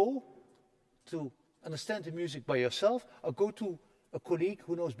 Go to understand the music by yourself, or go to a colleague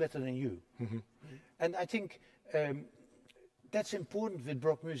who knows better than you. Mm-hmm. And I think that's important with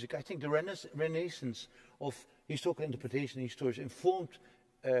Baroque music. I think the renaissance of historical interpretation, historisch informed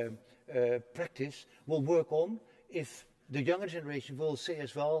practice will work on if the younger generation will say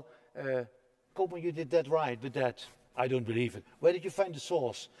as well, Koopman, you did that right, but that, I don't believe it. Where did you find the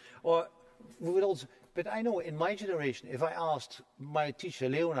source? Or we would also, but I know in my generation, if I asked my teacher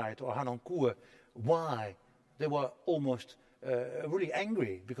Leonard or Hanan Koer why, they were almost really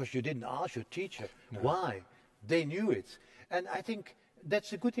angry because you didn't ask your teacher why. They knew it. And I think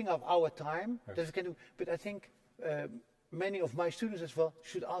that's a good thing of our time that we can do. But I think many of my students as well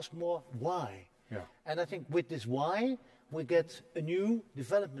should ask more why. Yeah. And I think with this why, we get a new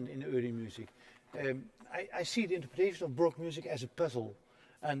development in early music. I see the interpretation of Baroque music as a puzzle,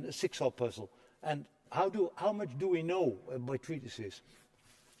 and a jigsaw puzzle. And how much do we know by treatises?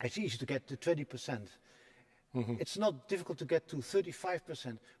 It's easy to get to 20%. Mm-hmm. It's not difficult to get to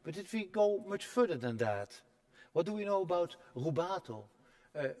 35%. But if we go much further than that, what do we know about rubato?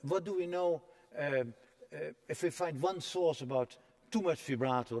 What do we know if we find one source about too much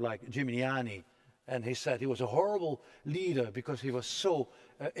vibrato, like Geminiani, and he said he was a horrible leader because he was so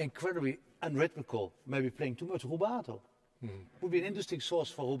incredibly unrhythmical, maybe playing too much rubato. Mm-hmm. Would be an interesting source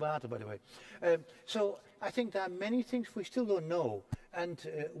for rubato, by the way. So I think there are many things we still don't know, and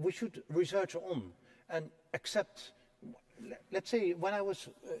we should research on and accept. Let's say when I was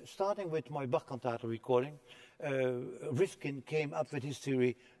starting with my Bach cantata recording, Rifkin came up with his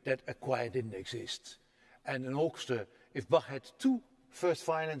theory that a choir didn't exist. And an orchestra, if Bach had 2 first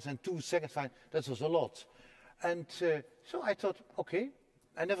violins and 2 second violins, that was a lot. And so I thought, okay,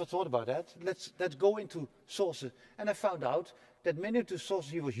 I never thought about that. Let's go into sources. And I found out that many of the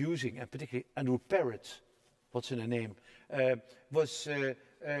sources he was using, and particularly Andrew Parrott, what's in the name, was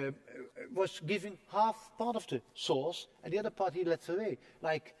giving half part of the source, and the other part he lets away.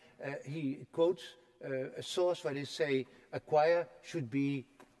 Like he quotes a source where they say a choir should be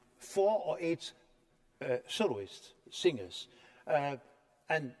 4 or 8 soloists, singers.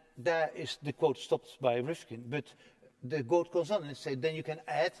 And there is the quote stopped by Rifkin, but the quote goes on and says, then you can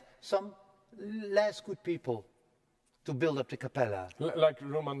add some less good people to build up the capella. Like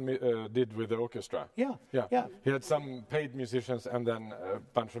Roman did with the orchestra. Yeah. He had some paid musicians and then a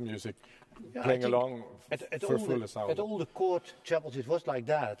bunch of music playing along for full sound. At all the court chapels it was like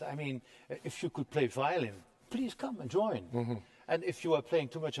that. I mean, if you could play violin, please come and join. Mm-hmm. And if you are playing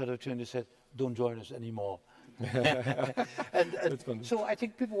too much out of tune, they said, don't join us anymore. and so I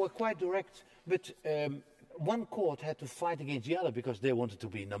think people were quite direct, but one court had to fight against the other because they wanted to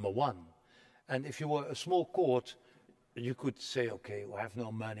be number one. And if you were a small court, you could say, okay, we have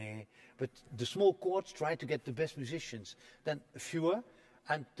no money. But the small courts tried to get the best musicians, then fewer,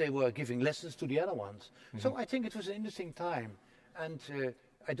 and they were giving lessons to the other ones. Mm-hmm. So I think it was an interesting time. And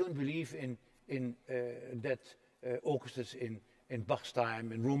I don't believe in that orchestras in Bach's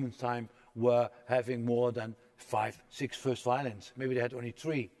time, in Roman's time, were having more than 5, 6 first violins. Maybe they had only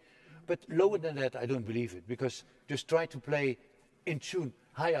 3. But lower than that, I don't believe it, because just try to play in tune,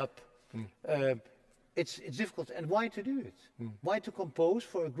 high up. It's difficult. And why to do it? Why to compose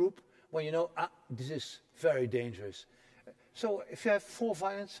for a group when you know, this is very dangerous? So if you have 4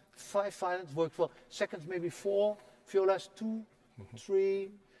 violins, 5 violins, works well. Seconds, maybe 4, violas 2,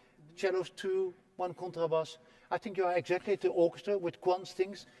 3, cellos 2, 1 contrabass. I think you are exactly at the orchestra with Kwan's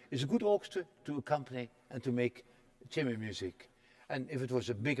things. It's a good orchestra to accompany and to make chamber music. And if it was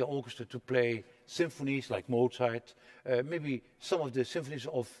a bigger orchestra to play symphonies like Mozart, maybe some of the symphonies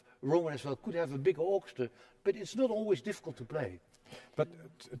of Roman as well could have a bigger orchestra, but it's not always difficult to play. But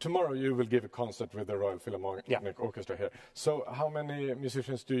tomorrow you will give a concert with the Royal Philharmonic Orchestra here. So how many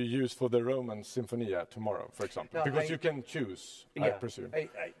musicians do you use for the Roman Sinfonia tomorrow, for example? No, because you can choose, I presume.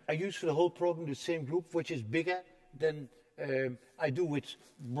 I use for the whole program the same group, which is bigger than I do with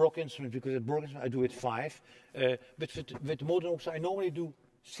Baroque instruments, because at Baroque instruments I do with 5. But with the modern orchestra I normally do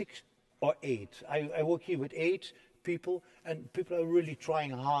 6 or 8. I work here with 8 people, and people are really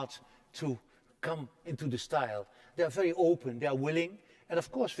trying hard to come into the style. They are very open, they are willing, and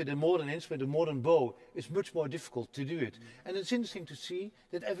of course with a modern instrument, a modern bow, it's much more difficult to do it. And it's interesting to see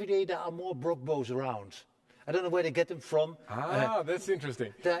that every day there are more Baroque bows around. I don't know where they get them from. That's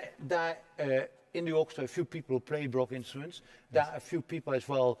interesting. In the orchestra, a few people who play Baroque instruments. There are a few people as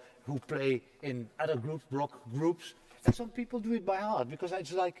well who play in other groups, Baroque groups. And some people do it by heart, because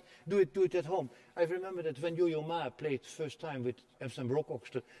it's like, do it at home. I remember that when Yo-Yo Ma played first time with Amsterdam Baroque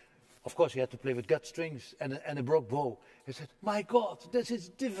Orchestra, of course he had to play with gut strings and a Baroque bow. He said, my God, this is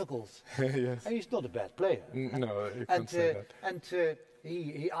difficult. Yes. And he's not a bad player. No, you can't say that. And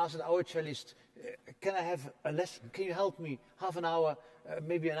he asked our cellist, can I have a lesson? Can you help me half an hour,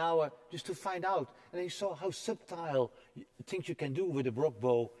 maybe an hour, just to find out? And he saw how subtle things you can do with a Baroque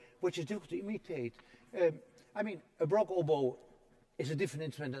bow, which is difficult to imitate. I mean, a Baroque oboe is a different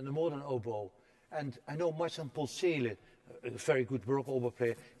instrument than a modern oboe. And I know Marcel Paul Seele, a very good Baroque oboe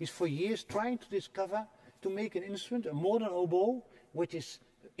player, he's for years trying to discover, to make an instrument, a modern oboe, which is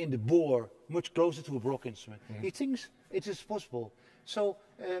in the bore much closer to a Baroque instrument. He thinks it is possible. So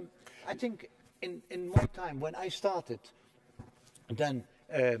I think in my time, when I started, then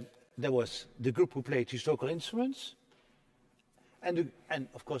there was the group who played historical instruments, and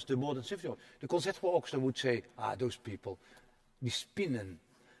of course the modern symphony. The concertgebouw orchestra would say, those people, die spinnen.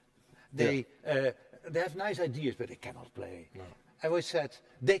 They have nice ideas, but they cannot play. No. I always said,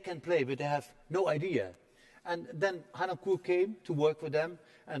 they can play, but they have no idea. And then Hanancourt came to work with them,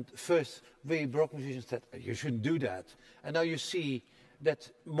 and first we Baroque musicians said, you shouldn't do that. And now you see that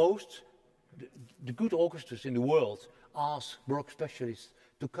most, the good orchestras in the world ask Baroque specialists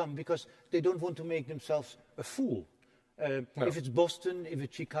to come, because they don't want to make themselves a fool. No. If it's Boston, if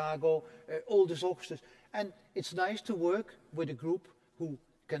it's Chicago, all these orchestras. And it's nice to work with a group who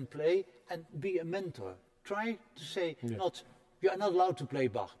can play and be a mentor. Try to say, not, you are not allowed to play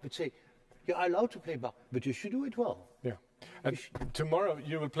Bach, but say, you are allowed to play Bach, but you should do it well. Yeah. And tomorrow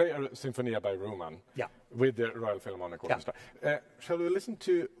you will play a Sinfonia by Roman with the Royal Philharmonic Orchestra. Shall we listen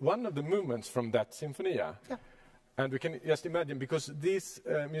to one of the movements from that Sinfonia? Yeah. And we can just imagine, because these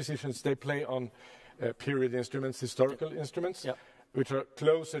musicians, they play on period instruments, historical instruments, which are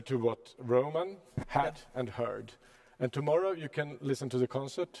closer to what Roman had and heard. And tomorrow you can listen to the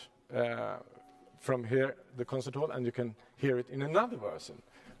concert from here, the concert hall, and you can hear it in another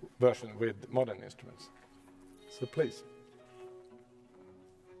version with modern instruments. So please.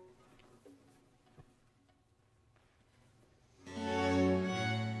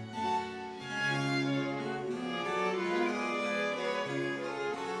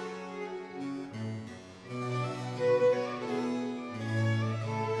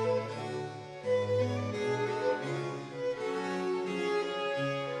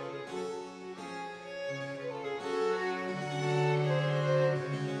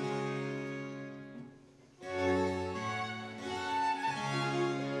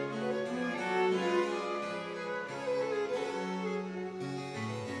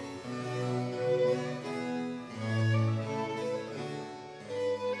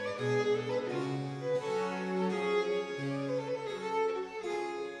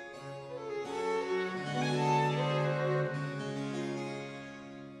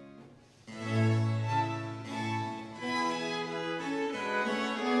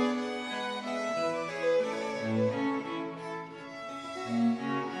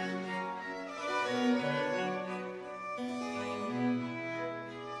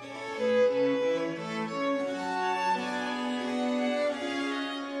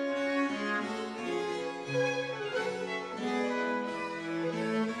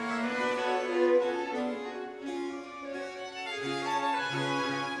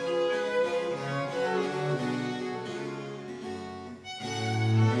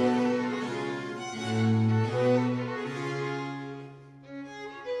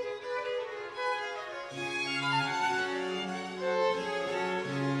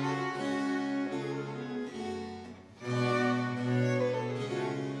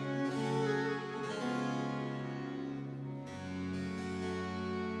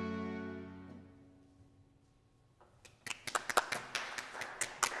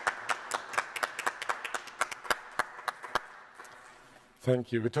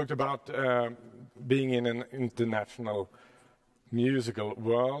 Thank you. We talked about being in an international musical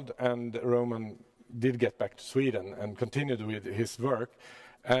world, and Roman did get back to Sweden and continued with his work.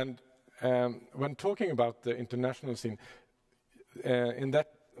 And when talking about the international scene, in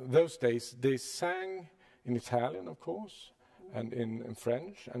those days, they sang in Italian, of course, and in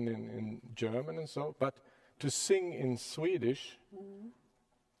French, and in German and so, but to sing in Swedish,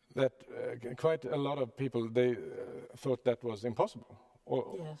 that quite a lot of people, they thought that was impossible,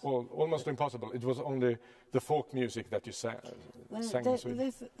 or almost impossible. It was only the folk music that you sang in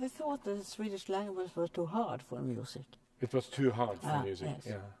Swedish. They thought the Swedish language was too hard for music. It was too hard for music. Yes.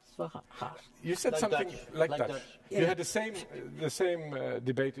 Yeah. It was hard. You said Like something Dutch. like Like that. Dutch. You had the same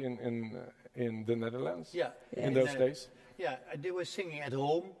debate in the Netherlands in those days. Yeah, they were singing at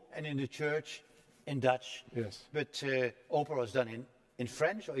home and in the church in Dutch. Yes. But opera was done in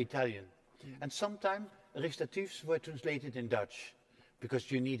French or Italian. And sometimes recitatives were translated in Dutch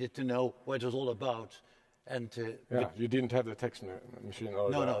because you needed to know what it was all about. And You didn't have the text machine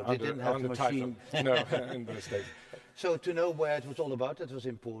or they didn't have the machine. No, in those days. So to know where it was all about, that was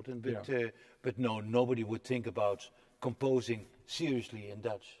important. But no, nobody would think about composing seriously in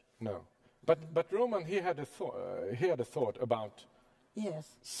Dutch. No, but Roman, he had a thought about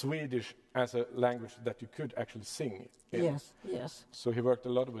Swedish as a language that you could actually sing in. Yes. So he worked a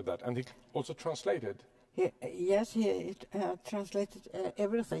lot with that, and he also translated. He translated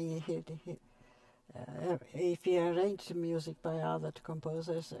everything. If he arranged the music by other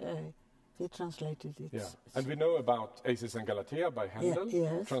composers, he translated it. Yeah, and we know about Acis and Galatea by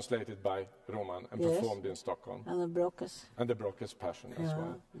Handel, translated by Roman and performed in Stockholm. And the Brockes. And the Brockes Passion as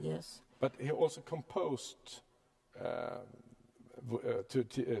well. Yes. But he also composed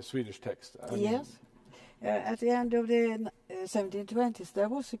to Swedish text. Yes. At the end of the 1720s, there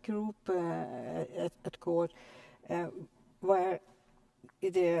was a group at court where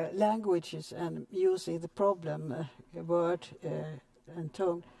the languages and music, the problem, word and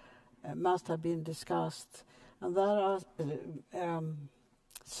tone, must have been discussed. And there are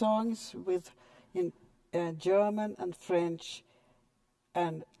songs in German and French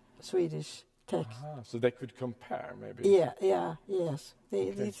and Swedish text. So they could compare, maybe? Yes.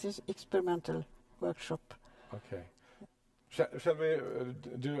 This is experimental workshop. Okay. Shall we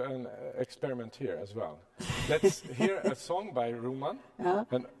do an experiment here as well? Let's hear a song by Roman,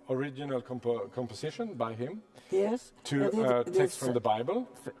 an original composition by him. Yes. To text from the Bible.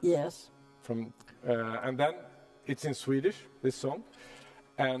 Yes. And then it's in Swedish, this song,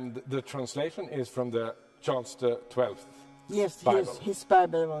 and the translation is from the Charles XII. Yes, Bible. his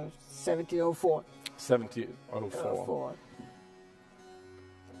Bible was 1704. 1704.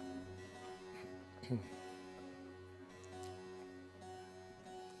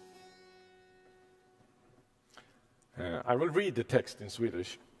 I will read the text in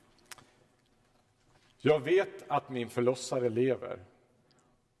Swedish. Jag vet att min förlossare lever,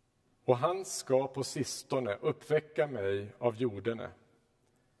 och han ska på sistone uppväcka mig av jordene.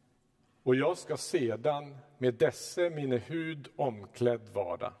 Och jag ska sedan med desse mine hud omklädd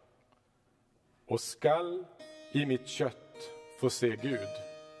vara, och skall i mitt kött få se Gud.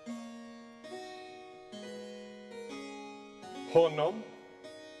 Honom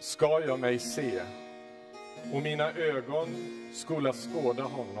ska jag mig se, och mina ögon skola skåda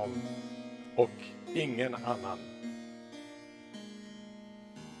honom och ingen annan.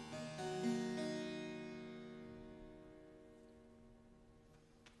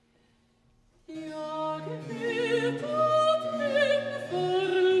 Oh,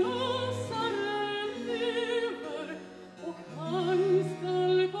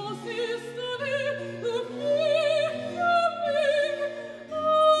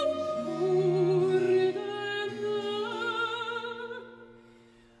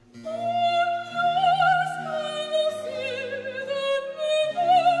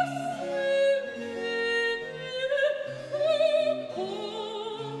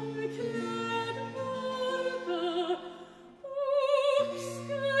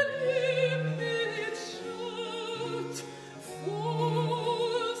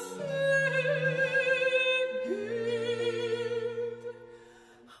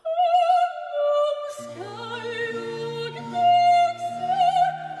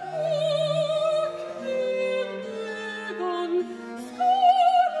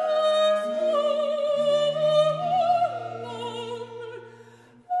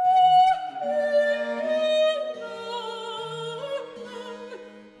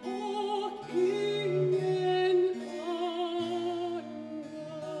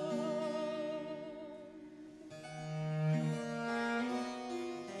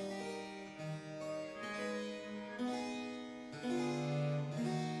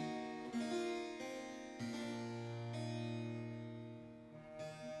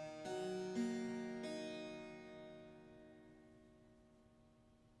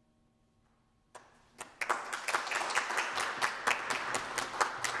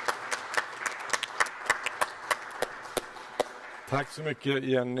 Tack så mycket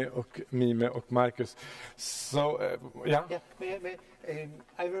Jenny och Mime och Marcus. So, yeah.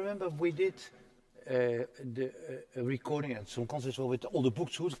 I remember we did the recording at some concerts with all the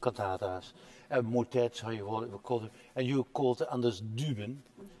Buxtehude cantatas, motets, how you call them, and you called Anders Duben.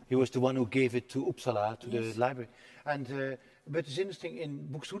 He was the one who gave it to Uppsala, to the library. And but it's interesting, in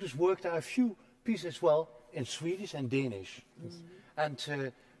Buxtehude's work there are a few pieces as well in Swedish and Danish.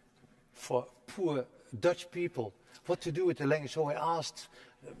 And for poor Dutch people, what to do with the language. So I asked,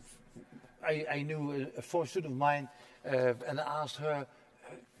 I knew a former student of mine, and I asked her,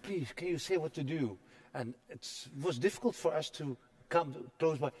 please, can you say what to do? And it was difficult for us to come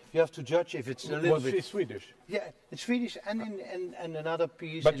close by. You have to judge if it's a little bit. Was she Swedish? Yeah, it's Swedish and in another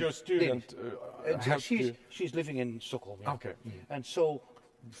piece. But your student she's living in Stockholm. Yeah. Okay. And so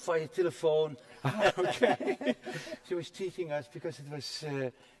via telephone, okay. she was teaching us because it was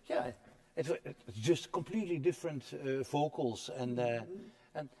it was just completely different vocals and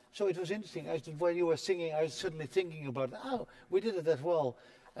so it was interesting. While you were singing, I was suddenly thinking about we did it as well.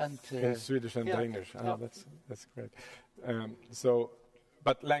 And in Swedish and Danish. That's great.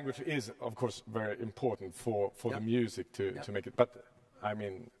 But language is, of course, very important for the music to make it. But I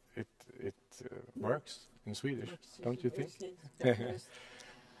mean, it works in Swedish, don't you think?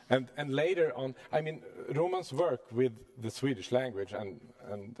 And later on, I mean, Romans work with the Swedish language and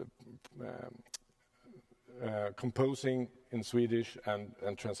composing in Swedish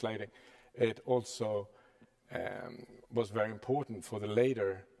and translating. It also was very important for the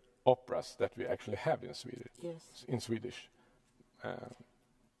later operas that we actually have in Sweden. Yes. In Swedish.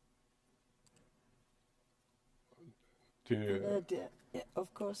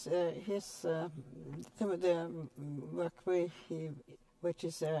 Of course, his the work which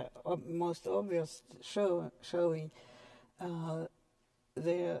is most obvious showing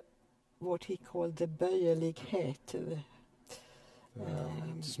what he called the böjelighet.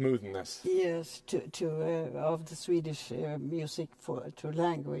 Smoothness. Yes, of the Swedish music to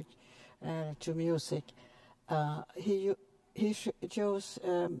language, to music. He chose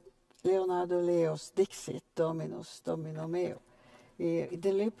Leonardo Leo's Dixit, Dominus Domino meo. He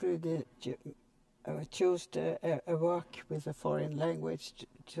deliberately chose a work with a foreign language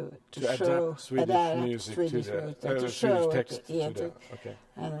to show Swedish music to show text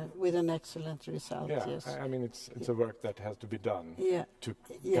and with an excellent result. Yeah, yes. I mean it's a work that has to be done. Yeah.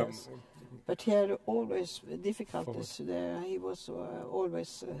 Yes. But he had always difficulties. He was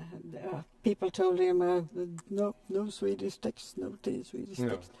always. People told him, "No Swedish text, no Swedish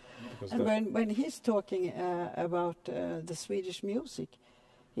text." And when he's talking about the Swedish music,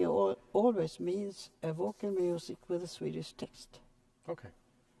 he always means a vocal music with a Swedish text. Okay.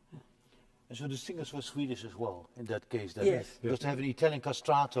 And so the singers were Swedish as well, in that case. Yes. Because to have an Italian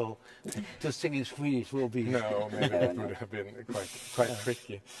castrato to sing in Swedish will be... No, maybe it would have been quite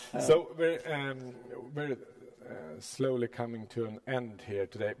tricky. So we're slowly coming to an end here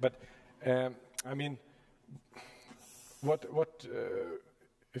today. But, I mean, what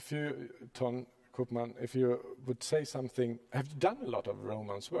if you, Ton Koopman, if you would say something, have you done a lot of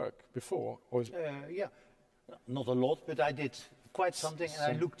Romans work before? Or yeah, not a lot, but I did quite something,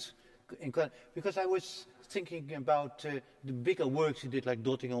 and I looked... because I was thinking about the bigger works he did, like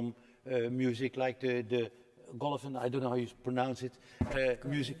Dottingham music, like the Golfin, I don't know how you pronounce it,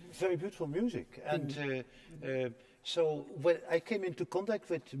 music, very beautiful music. And so when I came into contact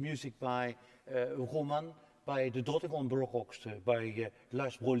with music by Roman, by the Dottingham Baroque by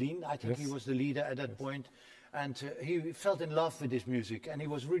Lars Brolin, I think he was the leader at that point. And he fell in love with this music, and he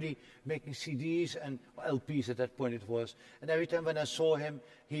was really making CDs and LPs at that point it was. And every time when I saw him,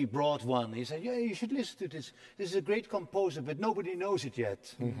 he brought one. He said, "Yeah, you should listen to this. This is a great composer, but nobody knows it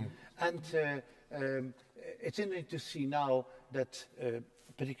yet." And it's interesting to see now that,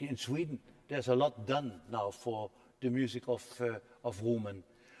 particularly in Sweden, there's a lot done now for the music of Roman.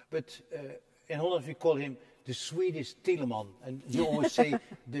 But in Holland we call him the Swedish Telemann, and you always say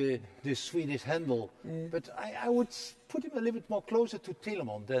the Swedish Handel, but I would put him a little bit more closer to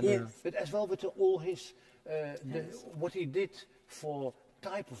Telemann than, but as well with all his what he did for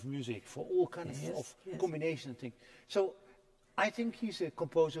type of music, for all kinds of combination thing. So I think he's a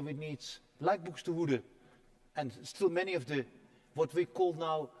composer who needs, like Buxtehude, and still many of the what we call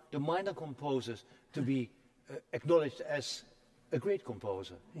now the minor composers, to be acknowledged as a great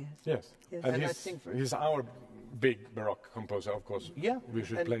composer. Yes. And I think he's our big Baroque composer, of course. Yeah. We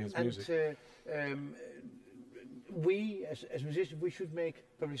should play his music. We, as musicians, we should make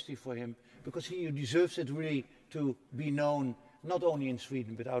publicity for him, because he deserves it really to be known not only in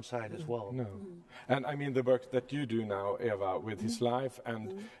Sweden but outside as well. No. And I mean the work that you do now, Eva, with his life,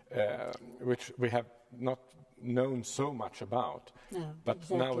 and which we have not known so much about, but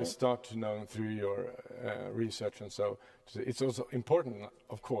now we start to know through your research, and so it's also important,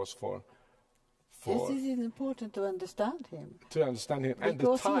 of course, for yes, it is important to understand him. To understand him and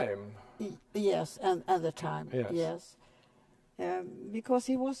the time. Yes, and the time. Yes. Yes. Because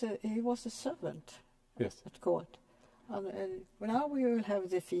he was a servant at court. And now we will have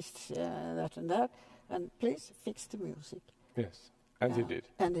the feasts, that and that, and please fix the music. Yes, and he did.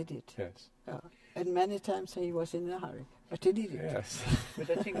 And he did. Yes. And many times he was in a hurry, but he did it. Yes. But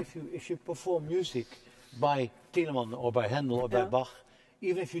I think if you perform music by Telemann or by Handel or by Bach,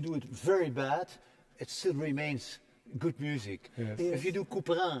 even if you do it very bad, it still remains good music. Yes. Yes. If you do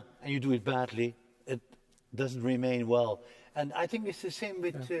Couperin and you do it badly, it doesn't remain well. And I think it's the same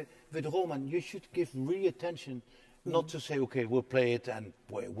with Roman. You should give really attention, not to say, okay, we'll play it and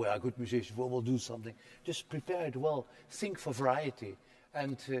we are good musicians, we'll do something. Just prepare it well. Think for variety.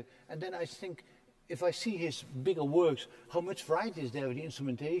 And then I think, if I see his bigger works, how much variety is there with the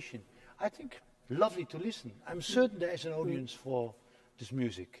instrumentation. I think lovely to listen. I'm certain there is an audience for this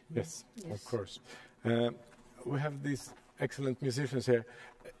music. Yes, of course. We have these excellent musicians here.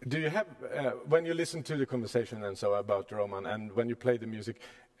 Do you have, when you listen to the conversation and so about Roman, and when you play the music,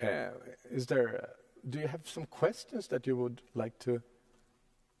 do you have some questions that you would like to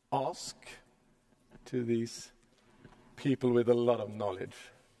ask to these people with a lot of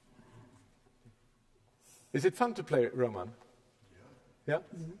knowledge? Is it fun to play Roman? Yeah?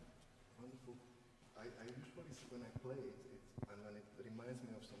 Mm-hmm. Wonderful. I usually, when I play it, and it reminds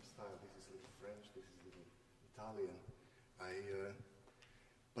me of some style. This is a little French, this is a little Italian.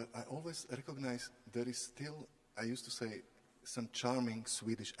 But I always recognize there is still, I used to say, some charming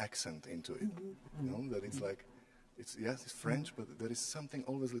Swedish accent into it. You know, that it's like, it's French, but there is something,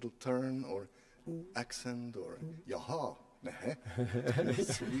 always a little turn or accent or jaha.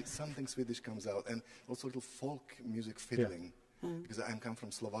 Something Swedish comes out, and also a little folk music fiddling, because I come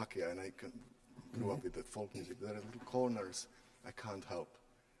from Slovakia and I grew up with the folk music. There are little corners I can't help,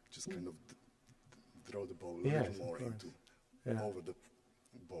 just kind of throw the ball a little more into over the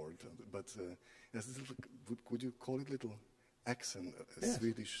board. But yes, would you call it little accent, a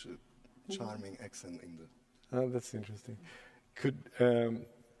Swedish charming accent in the? Oh, that's interesting.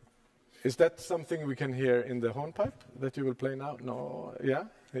 Is that something we can hear in the hornpipe that you will play now? No, yeah,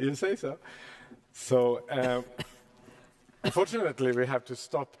 you say so. So, unfortunately, we have to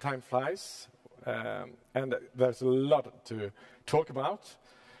stop. Time flies, and there's a lot to talk about.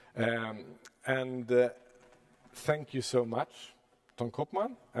 And thank you so much, Ton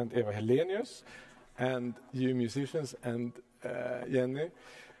Koopman and Eva Helenius, and you musicians and Jenny,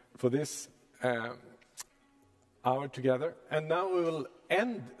 for this hour together. And now we will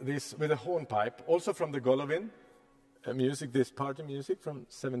end this with a hornpipe, also from the Golovin music, this party music from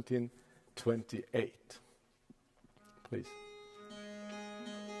 1728. Please.